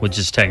Elf, which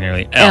is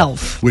technically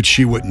Elf. Which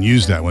she wouldn't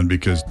use that one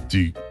because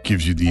it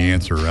gives you the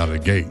answer out of the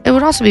gate. It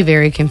would also be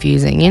very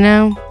confusing, you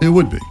know? It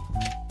would be.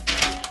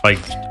 Like,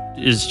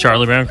 is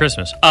Charlie Brown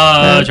Christmas?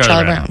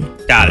 Charlie Brown.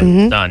 Got it.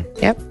 Mm-hmm. Done.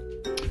 Yep.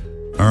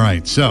 All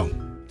right. So,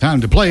 time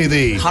to play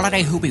the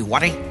Holiday Hoopy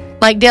Waddy.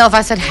 Like, Dale, if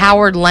I said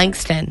Howard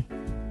Langston.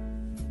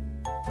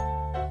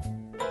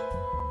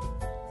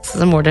 This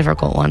is a more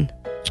difficult one.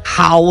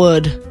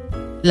 Howard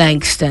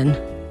Langston.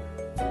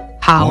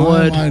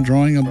 Howard. Why am I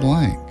drawing a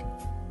blank?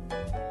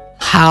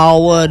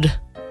 Howard.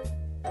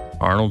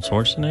 Arnold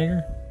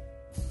Schwarzenegger?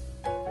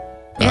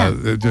 Yeah.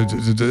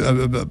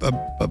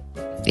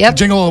 Yep.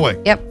 Jingle all the way.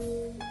 Yep.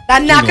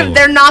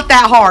 They're not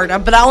that hard,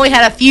 but I only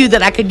had a few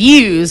that I could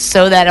use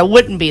so that it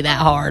wouldn't be that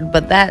hard.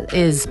 But that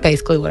is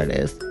basically what it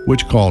is.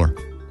 Which caller?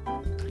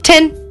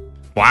 10.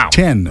 Wow.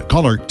 10.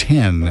 Caller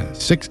 10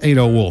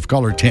 680 Wolf.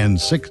 Caller 10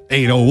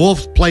 680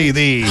 Wolf. Play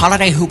the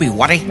Holiday Hoopy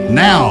Waddy.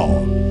 Now.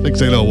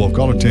 680 Wolf.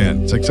 Caller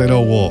 10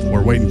 680 Wolf.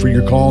 We're waiting for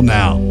your call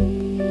now.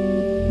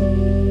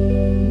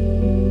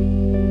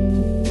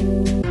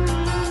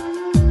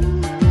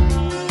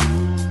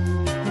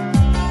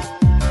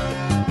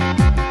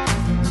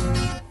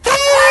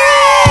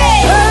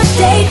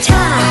 Birthday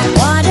time,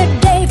 what a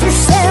day for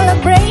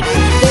celebrating.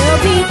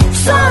 There'll be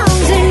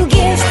songs and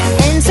gifts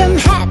and some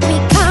happy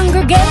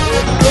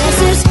congregating.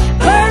 This is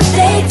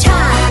birthday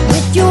time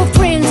with your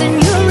friends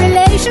and your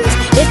relations.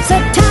 It's a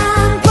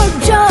time for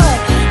joy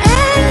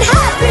and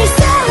happy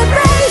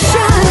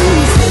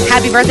celebrations.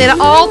 Happy birthday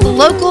to all the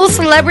local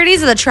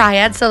celebrities of the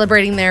Triad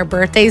celebrating their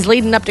birthdays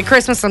leading up to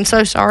Christmas. I'm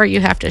so sorry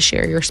you have to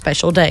share your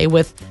special day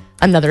with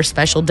another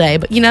special day.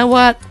 But you know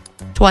what?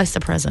 Twice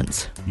the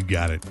presents. You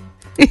got it.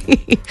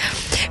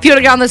 If you want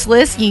to get on this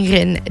list, you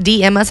can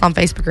DM us on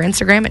Facebook or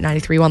Instagram at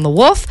 931 The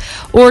Wolf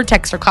or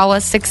text or call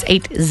us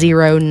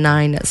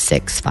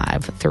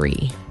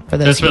 680-9653. For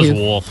those That spells who,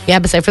 wolf. Yeah,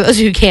 but say for those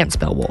who can't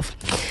spell wolf.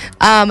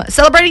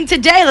 Celebrating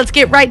today, let's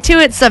get right to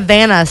it.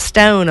 Savannah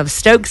Stone of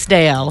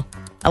Stokesdale.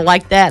 I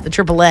like that, the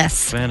triple S.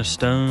 Savannah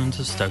Stones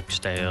of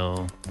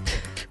Stokesdale.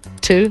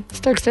 To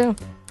Stokesdale.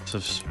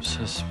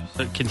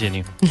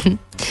 Continue.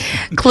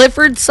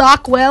 Clifford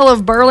Sockwell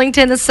of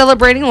Burlington is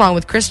celebrating along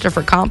with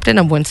Christopher Compton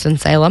of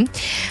Winston-Salem.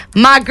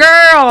 My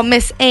girl,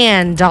 Miss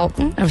Ann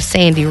Dalton of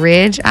Sandy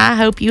Ridge. I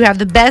hope you have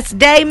the best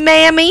day,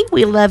 Mammy.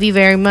 We love you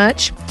very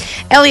much.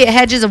 Elliot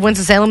Hedges of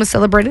Winston-Salem is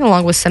celebrating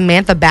along with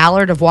Samantha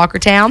Ballard of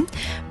Walkertown.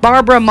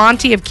 Barbara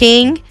Monte of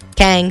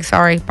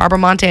Barbara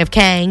Monte of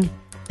Kang.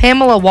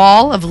 Pamela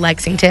Wall of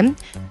Lexington.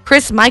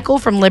 Chris Michael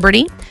from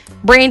Liberty.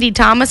 Brandy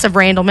Thomas of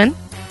Randleman.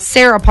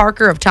 Sarah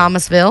Parker of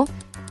Thomasville,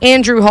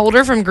 Andrew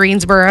Holder from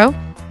Greensboro,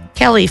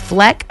 Kelly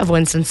Fleck of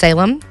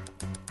Winston-Salem.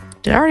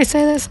 Did I already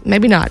say this?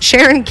 Maybe not.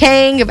 Sharon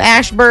Kang of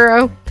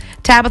Ashboro,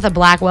 Tabitha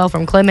Blackwell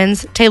from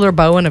Clemens, Taylor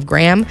Bowen of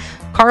Graham,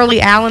 Carly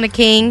Allen of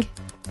King,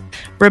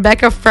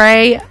 Rebecca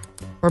Faye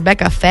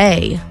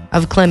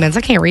of Clemens.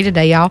 I can't read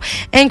today, y'all.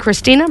 And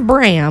Christina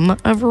Bram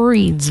of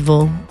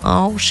Reedsville,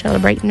 all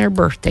celebrating their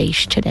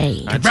birthdays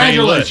today.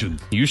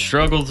 Congratulations. You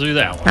struggled through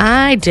that one.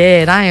 I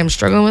did. I am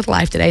struggling with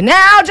life today.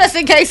 Now, just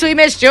in case we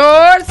missed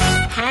yours.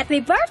 Happy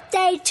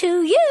birthday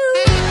to you.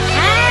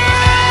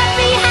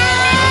 Happy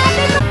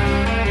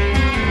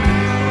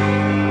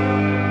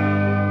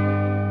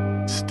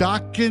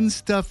Stocking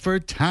stuffer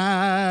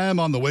time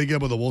on the Wake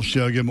Up with the Wolf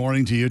Show. Good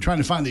morning to you. Trying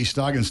to find these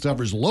stocking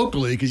stuffers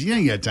locally because you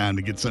ain't got time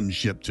to get something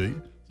shipped to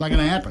you. It's not going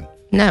to happen.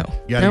 No.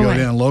 You got to go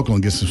down local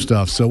and get some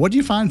stuff. So what do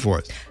you find for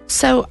us?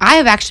 So I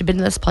have actually been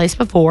to this place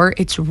before.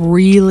 It's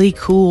really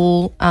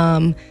cool.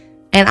 And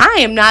I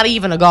am not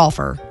even a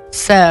golfer.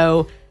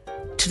 So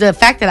to the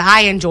fact that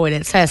I enjoyed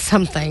it says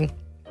something.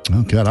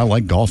 Oh, God, I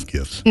like golf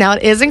gifts. Now,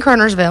 it is in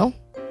Kernersville.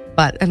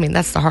 But, I mean,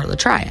 that's the heart of the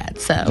Triad,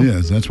 so.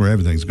 Yes, that's where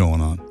everything's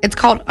going on. It's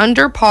called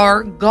Under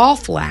Par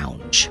Golf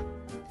Lounge.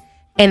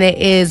 And it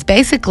is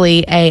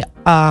basically a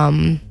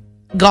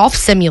golf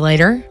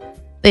simulator.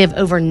 They have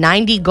over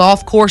 90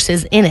 golf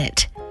courses in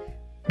it,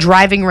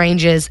 driving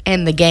ranges,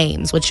 and the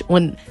games, which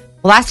the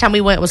last time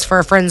we went was for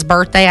a friend's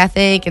birthday, I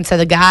think. And so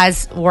the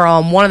guys were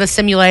on one of the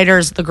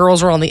simulators. The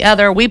girls were on the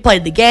other. We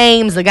played the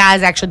games. The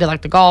guys actually did,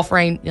 like, the golf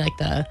range, like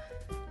the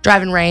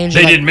driving range.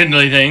 They did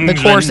mentally things.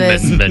 The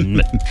courses.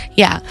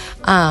 Yeah.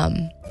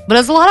 But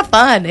it's a lot of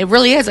fun. It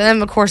really is. And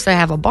then, of course, they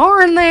have a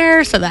bar in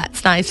there, so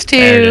that's nice, too.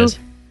 There it is.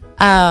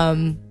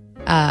 And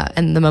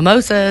the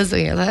mimosas.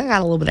 They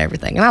got a little bit of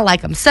everything. And I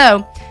like them.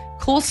 So,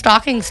 cool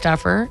stocking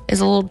stuffer is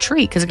a little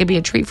treat because it could be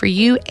a treat for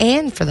you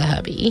and for the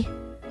hubby.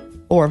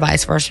 Or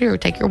vice versa. Or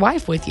take your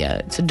wife with you.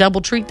 It's a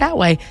double treat that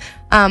way.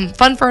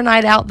 Fun for a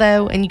night out,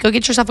 though. And you go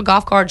get yourself a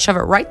golf cart, shove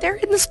it right there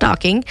in the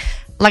stocking.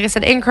 Like I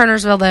said, in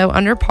Kernersville, though,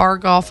 Under Par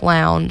Golf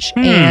Lounge.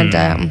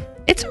 And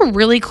it's a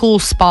really cool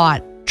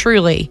spot,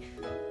 truly.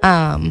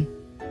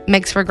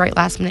 Makes for a great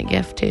last-minute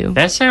gift, too.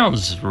 That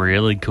sounds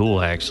really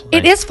cool, actually.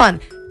 It is fun.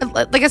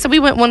 Like I said, we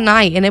went one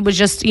night, and it was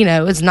just,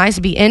 it's nice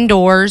to be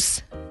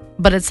indoors.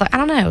 But it's like, I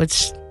don't know,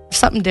 it's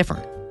something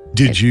different.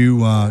 Did you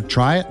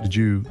try it? Did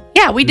you?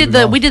 Yeah, we did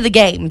the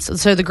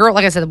games. So the girl,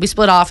 like I said, we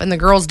split off, and the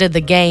girls did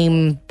the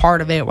game part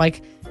of it.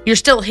 Like, you're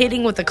still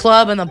hitting with the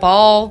club and the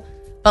ball,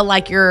 but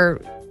like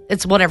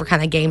it's whatever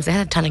kind of games. They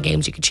had a ton of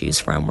games you could choose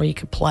from where you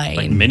could play.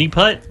 Like mini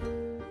putt?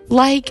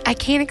 Like, I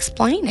can't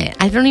explain it.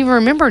 I don't even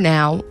remember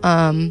now.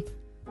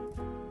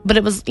 But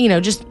it was,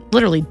 just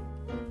literally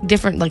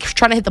different, like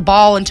trying to hit the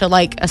ball into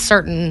like a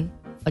certain,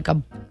 like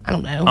a, I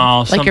don't know. Oh,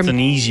 like something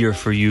easier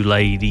for you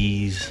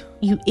ladies.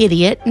 You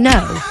idiot. No.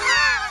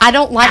 I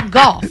don't like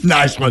golf.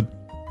 Nice one.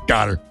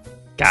 Got her.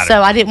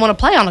 So I didn't want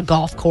to play on a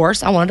golf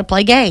course. I wanted to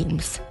play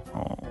games.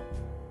 Oh.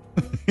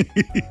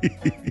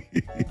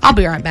 I'll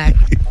be right back.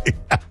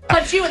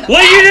 Punch you in the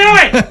What are you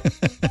doing?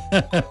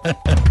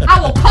 I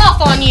will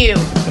cough on you.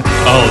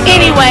 Oh, no.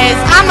 Anyways,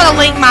 I'm going to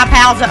link my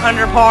pals at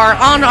Under Par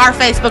on our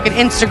Facebook and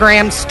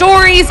Instagram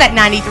stories at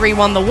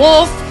 93.1 The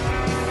Wolf.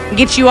 And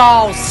get you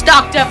all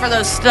stocked up for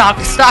those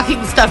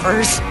stocking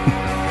stuffers.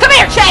 Come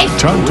here, Chase.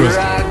 Tongue twist.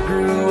 Where I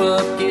grew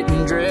up,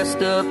 getting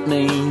dressed up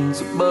means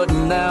a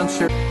button-down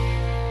shirt.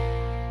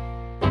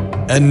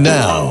 And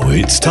now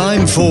it's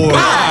time for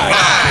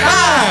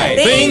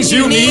Things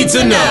you need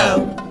to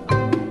know.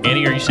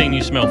 Annie, are you saying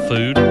you smell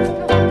food?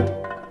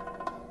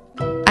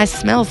 I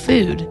smell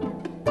food.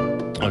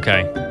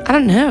 Okay. I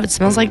don't know. It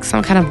smells like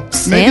some kind of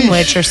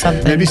sandwich or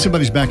something. Maybe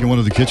somebody's back in one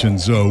of the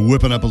kitchens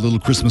whipping up a little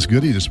Christmas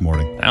goodie this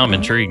morning. Now I'm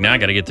intrigued. Now I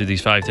got to get through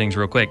these 5 things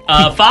real quick.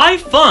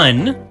 5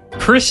 fun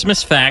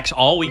Christmas facts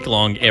all week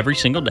long, every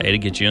single day to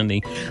get you in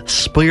the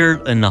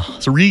spirit and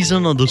the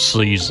reason of the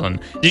season.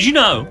 Did you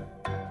know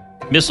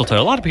mistletoe?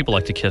 A lot of people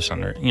like to kiss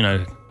under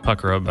it.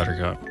 Pucker up,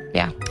 buttercup.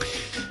 Yeah.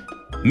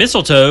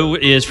 Mistletoe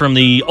is from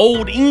the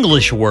Old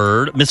English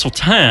word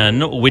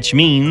mistletoe, which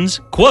means,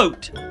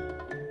 quote,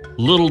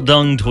 little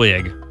dung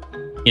twig,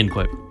 end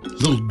quote.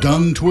 Little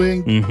dung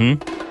twig?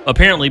 Mm-hmm.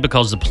 Apparently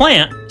because the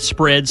plant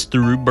spreads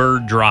through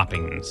bird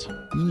droppings.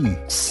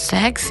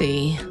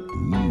 Sexy.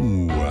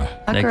 Ooh.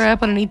 Pucker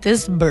up underneath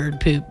this bird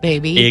poop,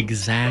 baby.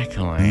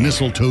 Exactly.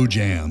 Mistletoe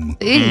jam.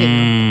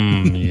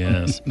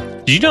 Yes.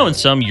 Did you know in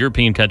some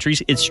European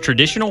countries, it's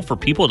traditional for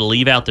people to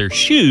leave out their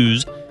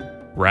shoes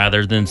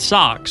rather than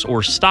socks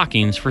or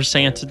stockings for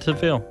Santa to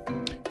fill?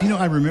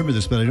 I remember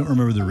this, but I don't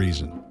remember the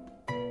reason.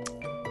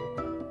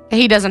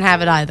 He doesn't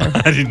have it either.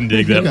 I didn't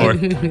dig that part.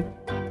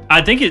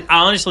 I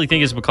honestly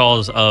think it's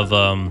because of...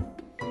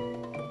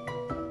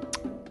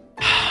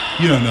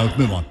 You don't know.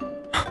 Move on.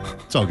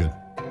 It's all good.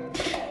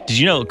 Did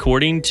you know,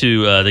 according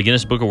to the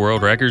Guinness Book of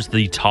World Records,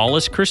 the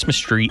tallest Christmas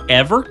tree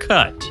ever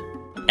cut,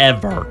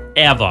 ever,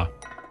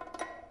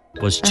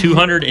 was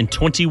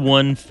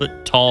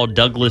 221-foot tall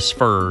Douglas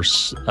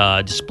firs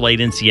displayed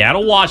in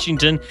Seattle,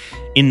 Washington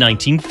in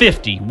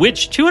 1950,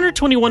 which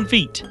 221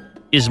 feet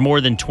is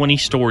more than 20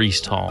 stories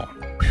tall.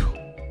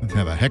 You'd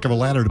have a heck of a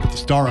ladder to put the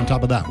star on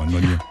top of that one,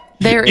 wouldn't you?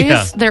 There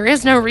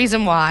is no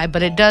reason why,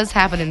 but it does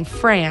happen in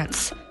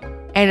France.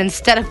 And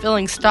instead of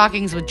filling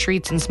stockings with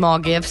treats and small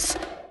gifts,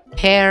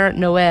 Père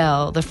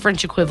Noël, the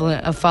French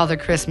equivalent of Father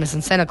Christmas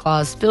and Santa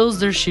Claus, fills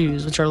their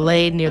shoes, which are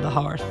laid near the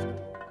hearth.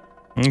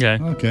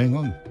 Okay.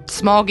 Well,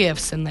 small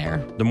gifts in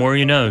there. The more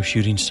you know,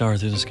 shooting star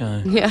through the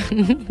sky. Yeah.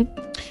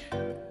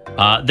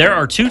 There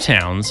are 2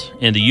 towns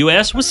in the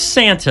U.S. with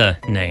Santa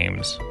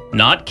names,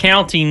 not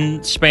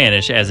counting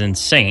Spanish as in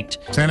saint.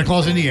 Santa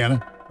Claus,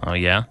 Indiana. Oh,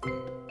 yeah?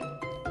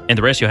 And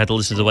the rest you'll have to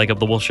listen to Wake Up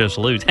the Wolf Show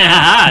salute. See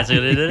what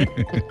they did?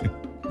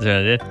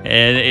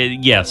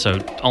 So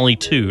only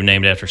 2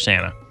 named after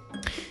Santa.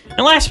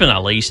 And last but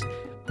not least,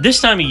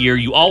 this time of year,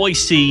 you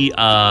always see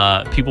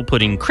people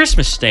putting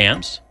Christmas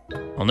stamps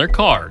on their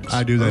cards.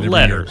 I do that every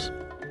letters. year.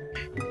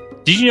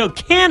 Did you know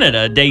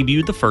Canada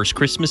debuted the first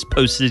Christmas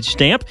postage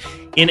stamp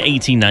in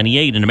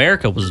 1898, and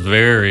America was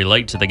very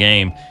late to the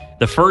game?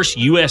 The first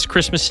U.S.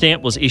 Christmas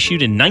stamp was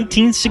issued in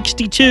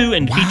 1962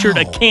 and featured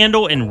a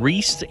candle and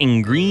wreaths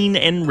in green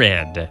and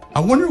red. I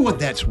wonder what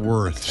that's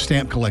worth.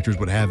 Stamp collectors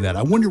would have that.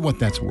 I wonder what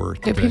that's worth.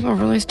 Do people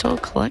really still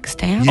collect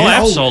stamps?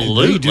 Yeah,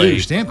 absolutely. They do.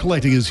 Stamp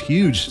collecting is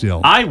huge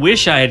still. I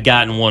wish I had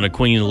gotten one of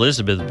Queen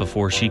Elizabeth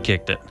before she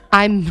kicked it.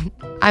 I'm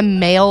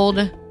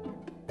mailed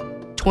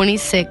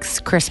 26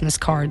 Christmas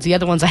cards. The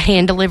other ones I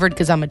hand delivered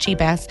because I'm a cheap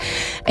ass.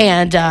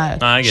 And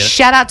I get it.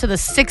 Shout out to the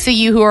 6 of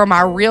you who are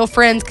my real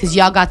friends because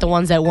y'all got the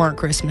ones that weren't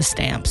Christmas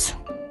stamps.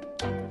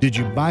 Did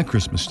you buy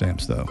Christmas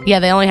stamps though?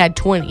 Yeah, they only had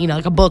 20.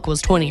 Like a book was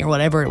 20 or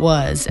whatever it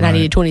was, and I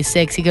needed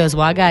 26. He goes,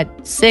 "Well, I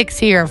got 6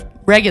 here,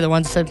 regular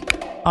ones." I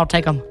said, "I'll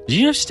take them." Did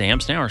you know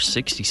stamps now are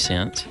 60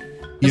 cents?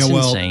 That's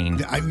insane.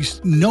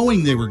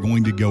 Knowing they were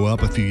going to go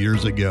up a few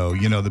years ago,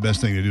 the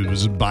best thing to do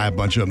was buy a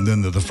bunch of them,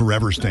 then the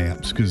forever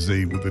stamps, because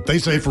if they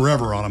say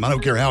forever on them, I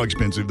don't care how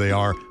expensive they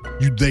are,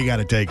 they got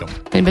to take them.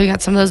 Anybody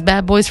got some of those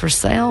bad boys for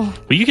sale?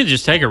 Well, you could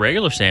just take a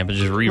regular stamp and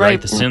just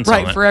rewrite the cents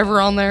on it. Write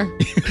forever on there.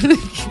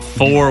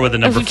 4 with a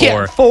number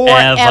 4.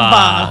 Forever.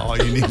 All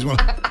you need is one.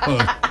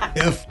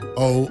 F-O-R-E-V-A-H.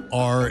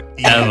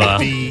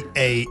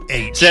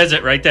 Says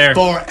it right there.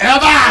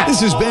 Forever.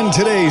 This has been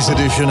today's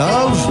edition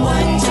of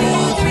 1, 2,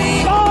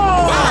 3, 4.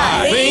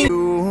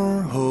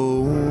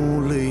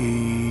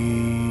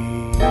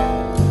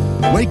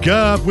 Wake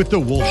up with the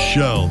Wolf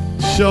Show.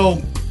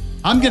 So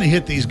I'm going to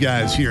hit these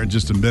guys here in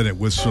just a minute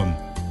with some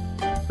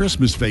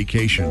Christmas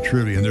vacation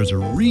trivia, and there's a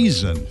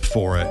reason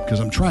for it because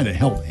I'm trying to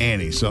help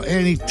Annie. So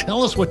Annie,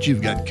 tell us what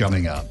you've got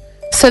coming up.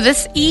 So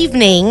this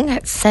evening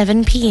at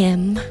 7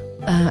 p.m.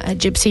 At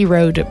Gypsy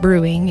Road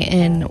Brewing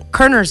in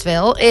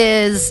Kernersville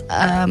is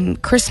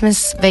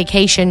Christmas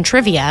vacation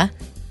trivia.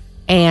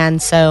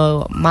 And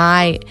so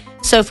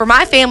for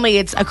my family,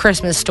 it's A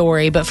Christmas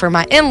Story, but for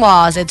my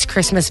in-laws, it's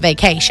Christmas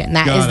Vacation.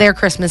 That is their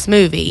Christmas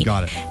movie.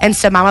 Got it. And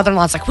so my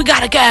mother-in-law's like, "We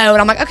got to go." And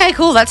I'm like, "Okay,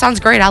 cool. That sounds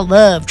great. I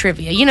love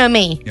trivia. You know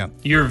me." Yeah.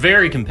 You're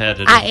very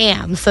competitive. I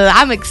am. So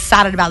I'm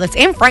excited about this.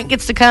 And Frank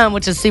gets to come,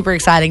 which is super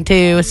exciting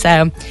too.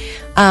 So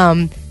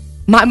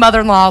my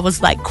mother-in-law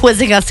was like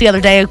quizzing us the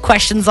other day,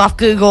 questions off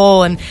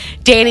Google. And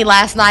Danny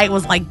last night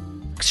was like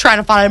trying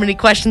to find as many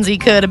questions he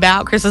could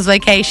about Christmas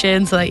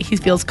Vacation so that he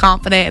feels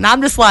confident. And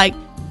I'm just like,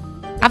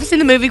 I've seen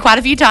the movie quite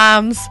a few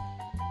times.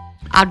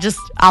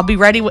 I'll be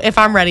ready if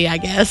I'm ready, I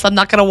guess. I'm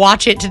not going to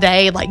watch it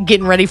today, like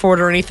getting ready for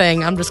it or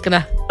anything. I'm just going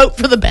to hope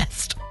for the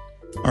best.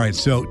 All right,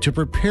 so to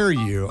prepare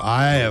you,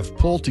 I have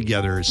pulled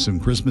together some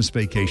Christmas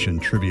Vacation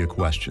trivia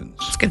questions.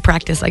 It's good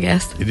practice, I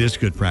guess. It is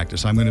good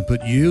practice. I'm going to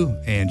put you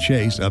and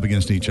Chase up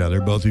against each other.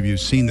 Both of you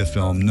have seen the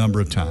film a number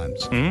of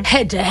times.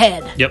 Head to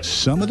head. Yep.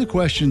 Some of the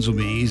questions will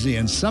be easy,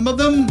 and some of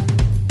them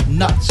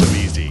not so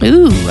easy.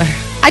 Ooh,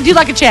 I do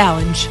like a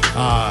challenge.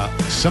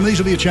 Some of these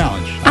will be a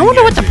challenge. I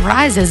wonder what the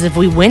prize is if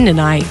we win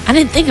tonight. I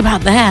didn't think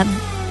about that.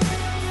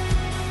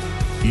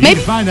 You need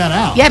to find that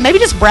out. Yeah, maybe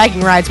just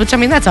bragging rights, which, I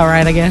mean, that's all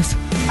right, I guess.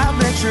 I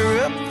bet you're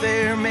up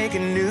there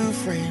making new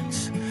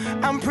friends.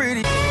 I'm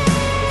pretty.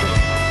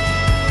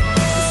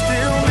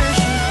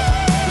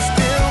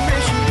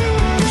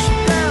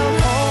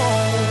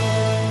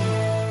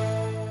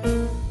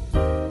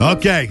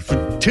 Okay,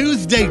 for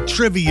Tuesday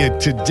trivia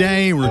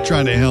today, we're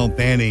trying to help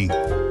Annie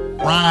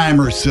prime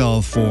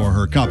herself for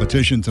her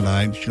competition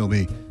tonight. She'll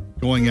be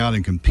going out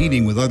and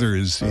competing with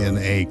others in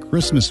a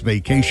Christmas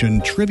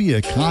Vacation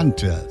trivia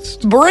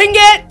contest. Bring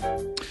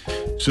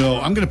it! So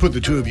I'm going to put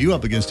the two of you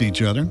up against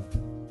each other.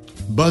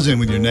 Buzz in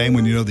with your name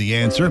when you know the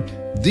answer.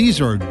 These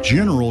are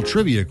general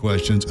trivia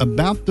questions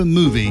about the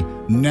movie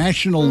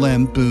National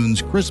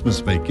Lampoon's Christmas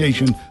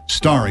Vacation,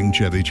 starring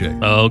Chevy Chase.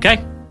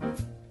 Okay.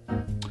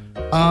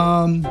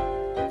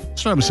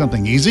 Start with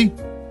something easy.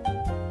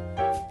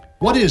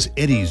 What is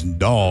Eddie's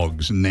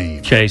dog's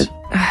name? Chase.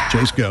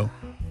 Chase, go.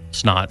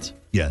 Snots.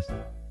 Yes.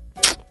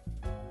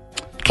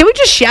 Can we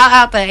just shout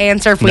out the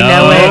answer if we No.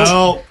 know it?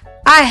 No.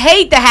 I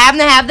hate to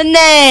have the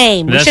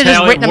name. That's we should have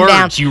how just written it them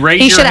down. works. You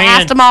raise he your should have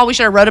hand. asked them all. We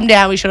should have wrote them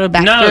down. We should have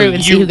backed through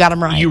and see who got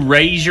them right. You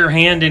raise your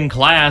hand in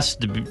class.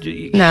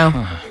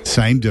 No.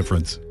 Same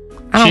difference.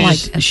 I don't like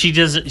this. She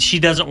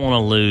doesn't want to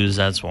lose.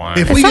 That's why.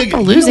 If It's we not did- the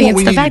you know losing. what It's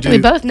we the need fact to that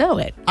we do? both know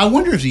it. I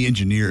wonder if the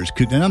engineers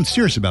could, and I'm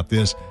serious about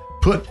this,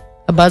 put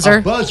A buzzer?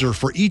 a buzzer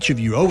for each of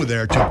you over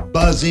there to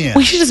buzz in.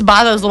 We should just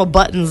buy those little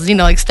buttons,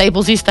 like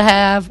Staples used to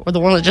have, or the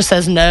one that just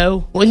says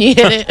no when you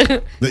hit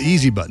it. The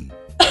easy button.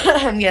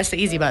 Yes, the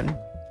easy button.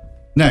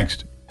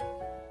 Next.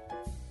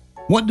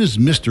 What does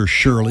Mr.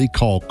 Shirley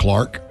call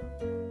Clark?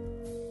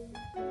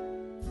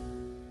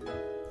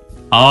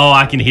 Oh,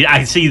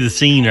 I see the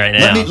scene right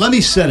now. Let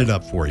me set it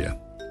up for you.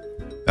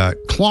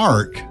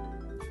 Clark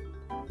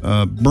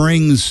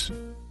brings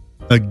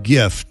a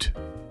gift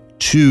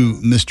to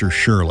Mr.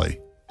 Shirley,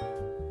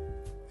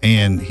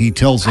 and he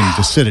tells him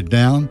to sit it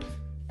down,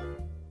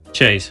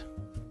 Chase.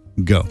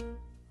 Go.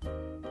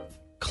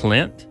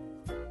 Clint.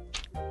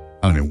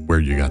 I don't know where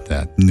you got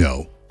that.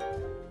 No.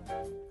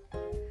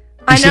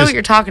 I know what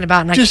you're talking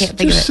about, and I can't think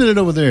of it. Just sit it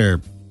over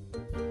there.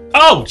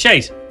 Oh,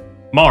 Chase.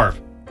 Marv.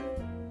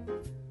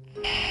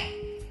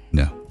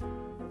 No.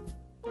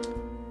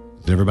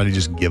 Does everybody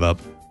just give up?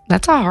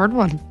 That's a hard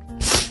one.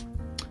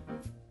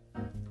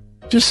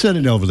 Just set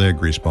it over there,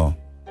 Greaseball.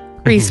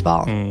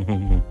 Greaseball.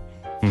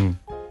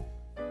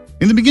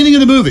 In the beginning of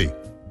the movie,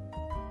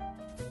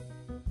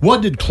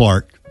 what did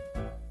Clark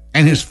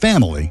and his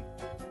family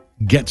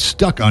get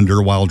stuck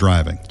under while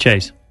driving?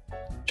 Chase.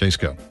 Chase,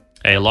 go.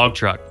 A log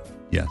truck.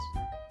 Yes.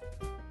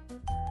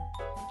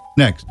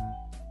 Next.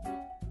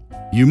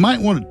 You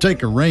might want to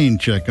take a rain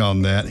check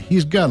on that.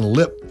 He's got a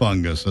lip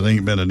fungus that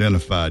ain't been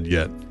identified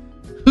yet.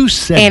 Who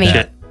said Annie.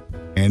 that?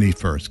 Annie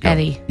first. Go.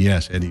 Eddie.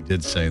 Yes, Eddie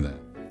did say that.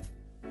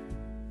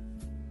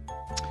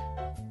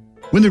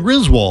 When the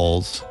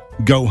Griswolds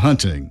go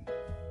hunting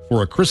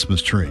for a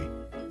Christmas tree,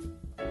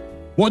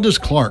 what does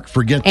Clark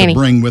forget Annie. to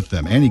bring with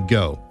them? Annie,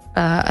 go.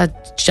 A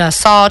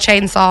saw,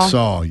 chainsaw.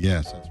 Saw,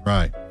 yes, that's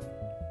right.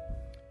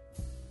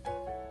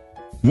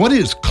 What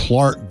is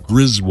Clark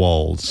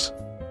Griswold's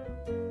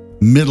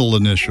middle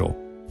initial?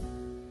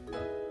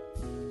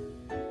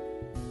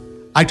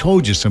 I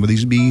told you some of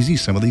these would be easy,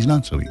 some of these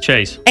not so easy.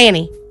 Chase.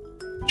 Annie.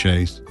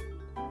 Chase.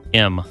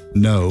 M.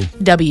 No.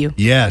 W.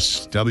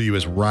 Yes, W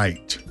is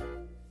right.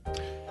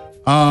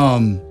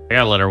 I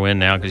gotta let her win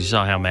now because you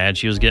saw how mad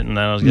she was getting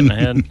that I was getting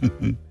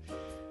ahead.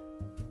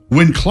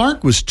 When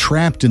Clark was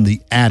trapped in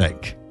the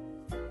attic,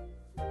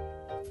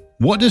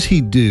 what does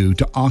he do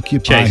to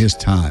occupy his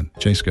time?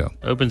 Chase, go.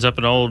 Opens up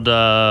an old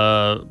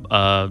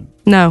No.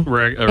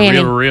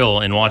 reel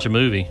and watch a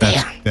movie.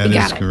 That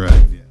is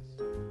correct.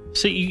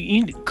 Yes. See,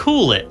 you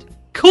cool it.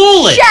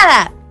 Cool it. Shut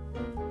up.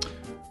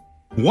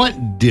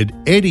 What did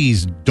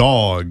Eddie's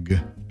dog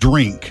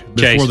drink before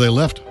Chase. they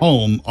left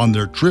home on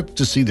their trip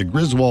to see the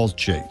Griswolds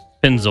chase?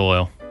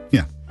 Pennzoil.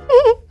 Yeah.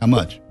 How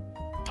much?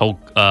 Whole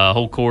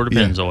quart of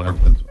Pennzoil.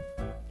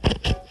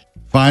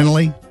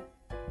 Finally,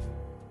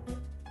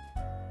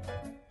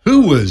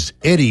 who was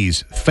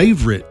Eddie's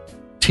favorite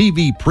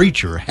TV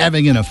preacher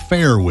having an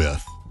affair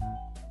with?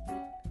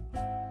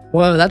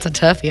 Whoa, that's a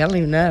toughie. I don't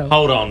even know.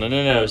 Hold on.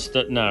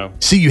 No.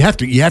 See, you have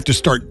to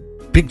start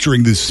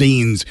picturing the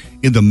scenes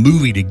in the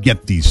movie to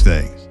get these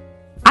things.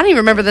 I don't even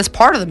remember this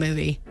part of the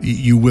movie.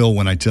 You will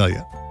when I tell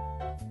you.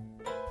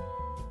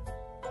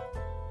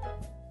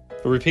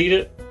 Repeat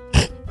it.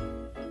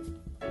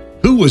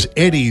 Who was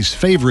Eddie's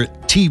favorite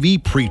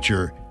TV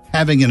preacher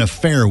having an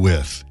affair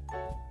with?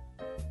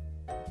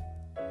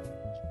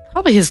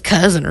 Probably his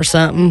cousin or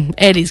something.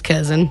 Eddie's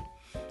cousin.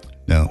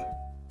 No.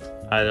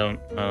 I don't.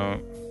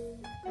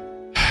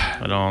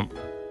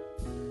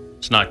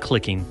 It's not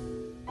clicking.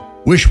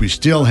 Wish we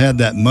still had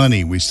that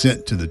money we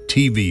sent to the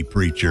TV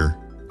preacher.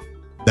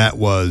 That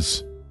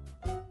was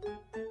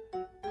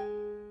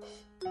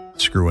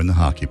screwing the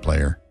hockey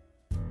player.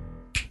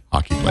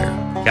 Hockey player.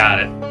 Got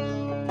it.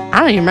 I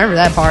don't even remember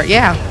that part.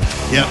 Yeah.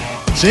 Yeah.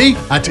 See?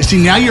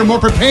 See, now you're more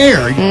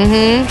prepared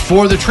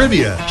for the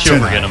trivia. She'll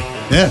tonight. forget them.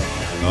 Yeah.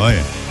 Oh,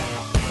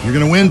 yeah. You're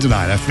going to win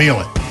tonight. I feel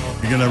it.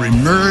 You're going to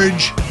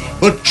emerge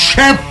a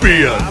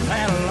champion.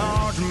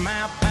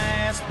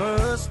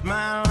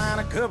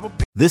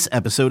 This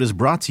episode is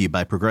brought to you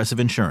by Progressive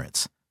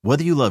Insurance.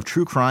 Whether you love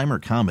true crime or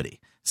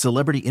comedy,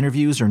 celebrity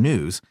interviews or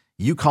news,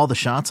 you call the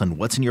shots on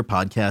what's in your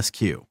podcast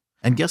queue.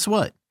 And guess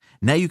what?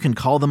 Now you can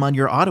call them on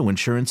your auto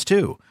insurance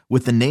too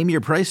with the Name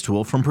Your Price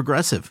tool from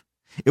Progressive.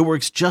 It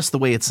works just the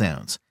way it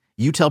sounds.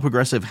 You tell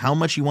Progressive how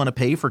much you want to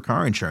pay for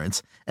car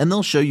insurance, and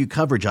they'll show you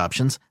coverage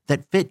options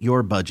that fit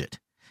your budget.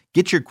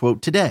 Get your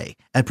quote today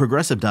at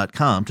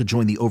Progressive.com to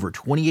join the over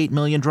 28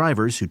 million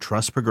drivers who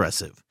trust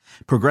Progressive.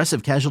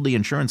 Progressive Casualty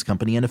Insurance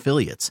Company and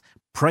Affiliates.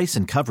 Price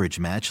and coverage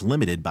match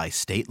limited by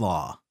state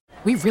law.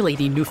 We really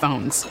need new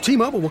phones.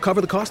 T-Mobile will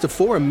cover the cost of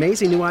 4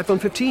 amazing new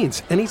iPhone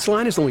 15s, and each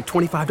line is only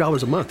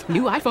 $25 a month.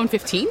 New iPhone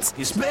 15s?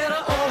 It's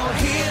better over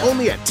here.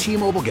 Only at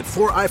T-Mobile, get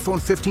 4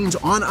 iPhone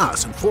 15s on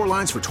us and 4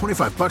 lines for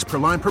 $25 per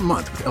line per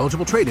month with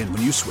eligible trade-in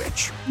when you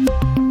switch.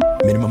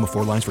 Minimum of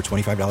 4 lines for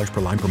 $25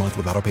 per line per month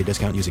with autopay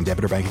discount using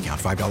debit or bank account.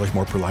 $5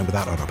 more per line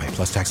without autopay,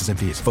 plus taxes and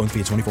fees. Phone fee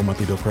at 24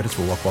 monthly bill credits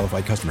for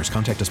well-qualified customers.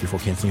 Contact us before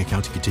canceling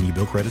account to continue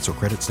bill credits or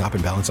credit stop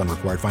and balance on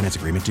required finance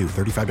agreement due.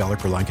 $35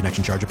 per line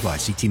connection charge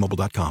applies. See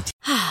T-Mobile.com.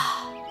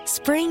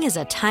 Spring is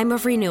a time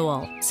of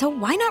renewal, so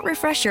why not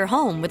refresh your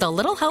home with a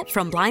little help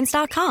from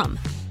Blinds.com?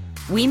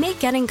 We make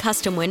getting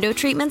custom window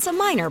treatments a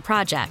minor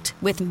project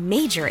with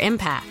major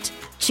impact.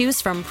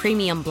 Choose from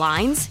premium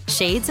blinds,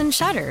 shades, and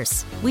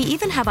shutters. We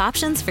even have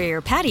options for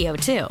your patio,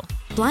 too.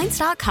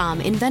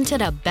 Blinds.com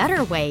invented a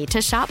better way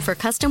to shop for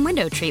custom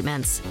window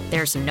treatments.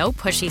 There's no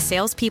pushy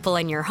salespeople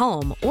in your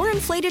home or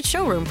inflated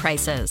showroom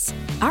prices.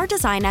 Our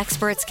design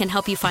experts can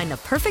help you find the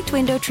perfect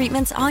window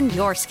treatments on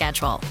your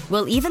schedule.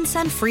 We'll even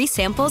send free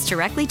samples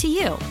directly to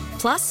you.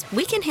 Plus,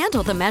 we can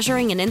handle the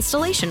measuring and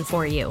installation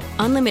for you.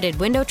 Unlimited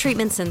window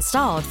treatments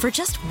installed for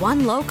just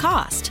one low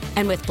cost.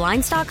 And with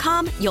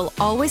Blinds.com, you'll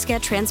always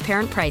get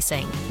transparent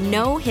pricing.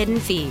 No hidden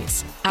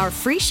fees. Our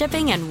free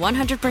shipping and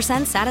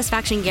 100%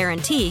 satisfaction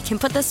guarantee can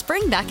put the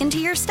spring back into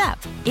your step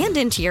and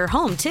into your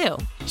home, too.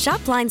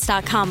 Shop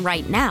Blinds.com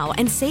right now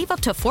and save up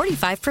to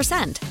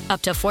 45%.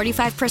 Up to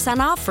 45%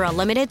 off for a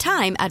limited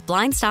time at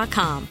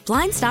Blinds.com.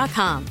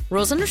 Blinds.com.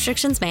 Rules and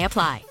restrictions may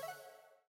apply.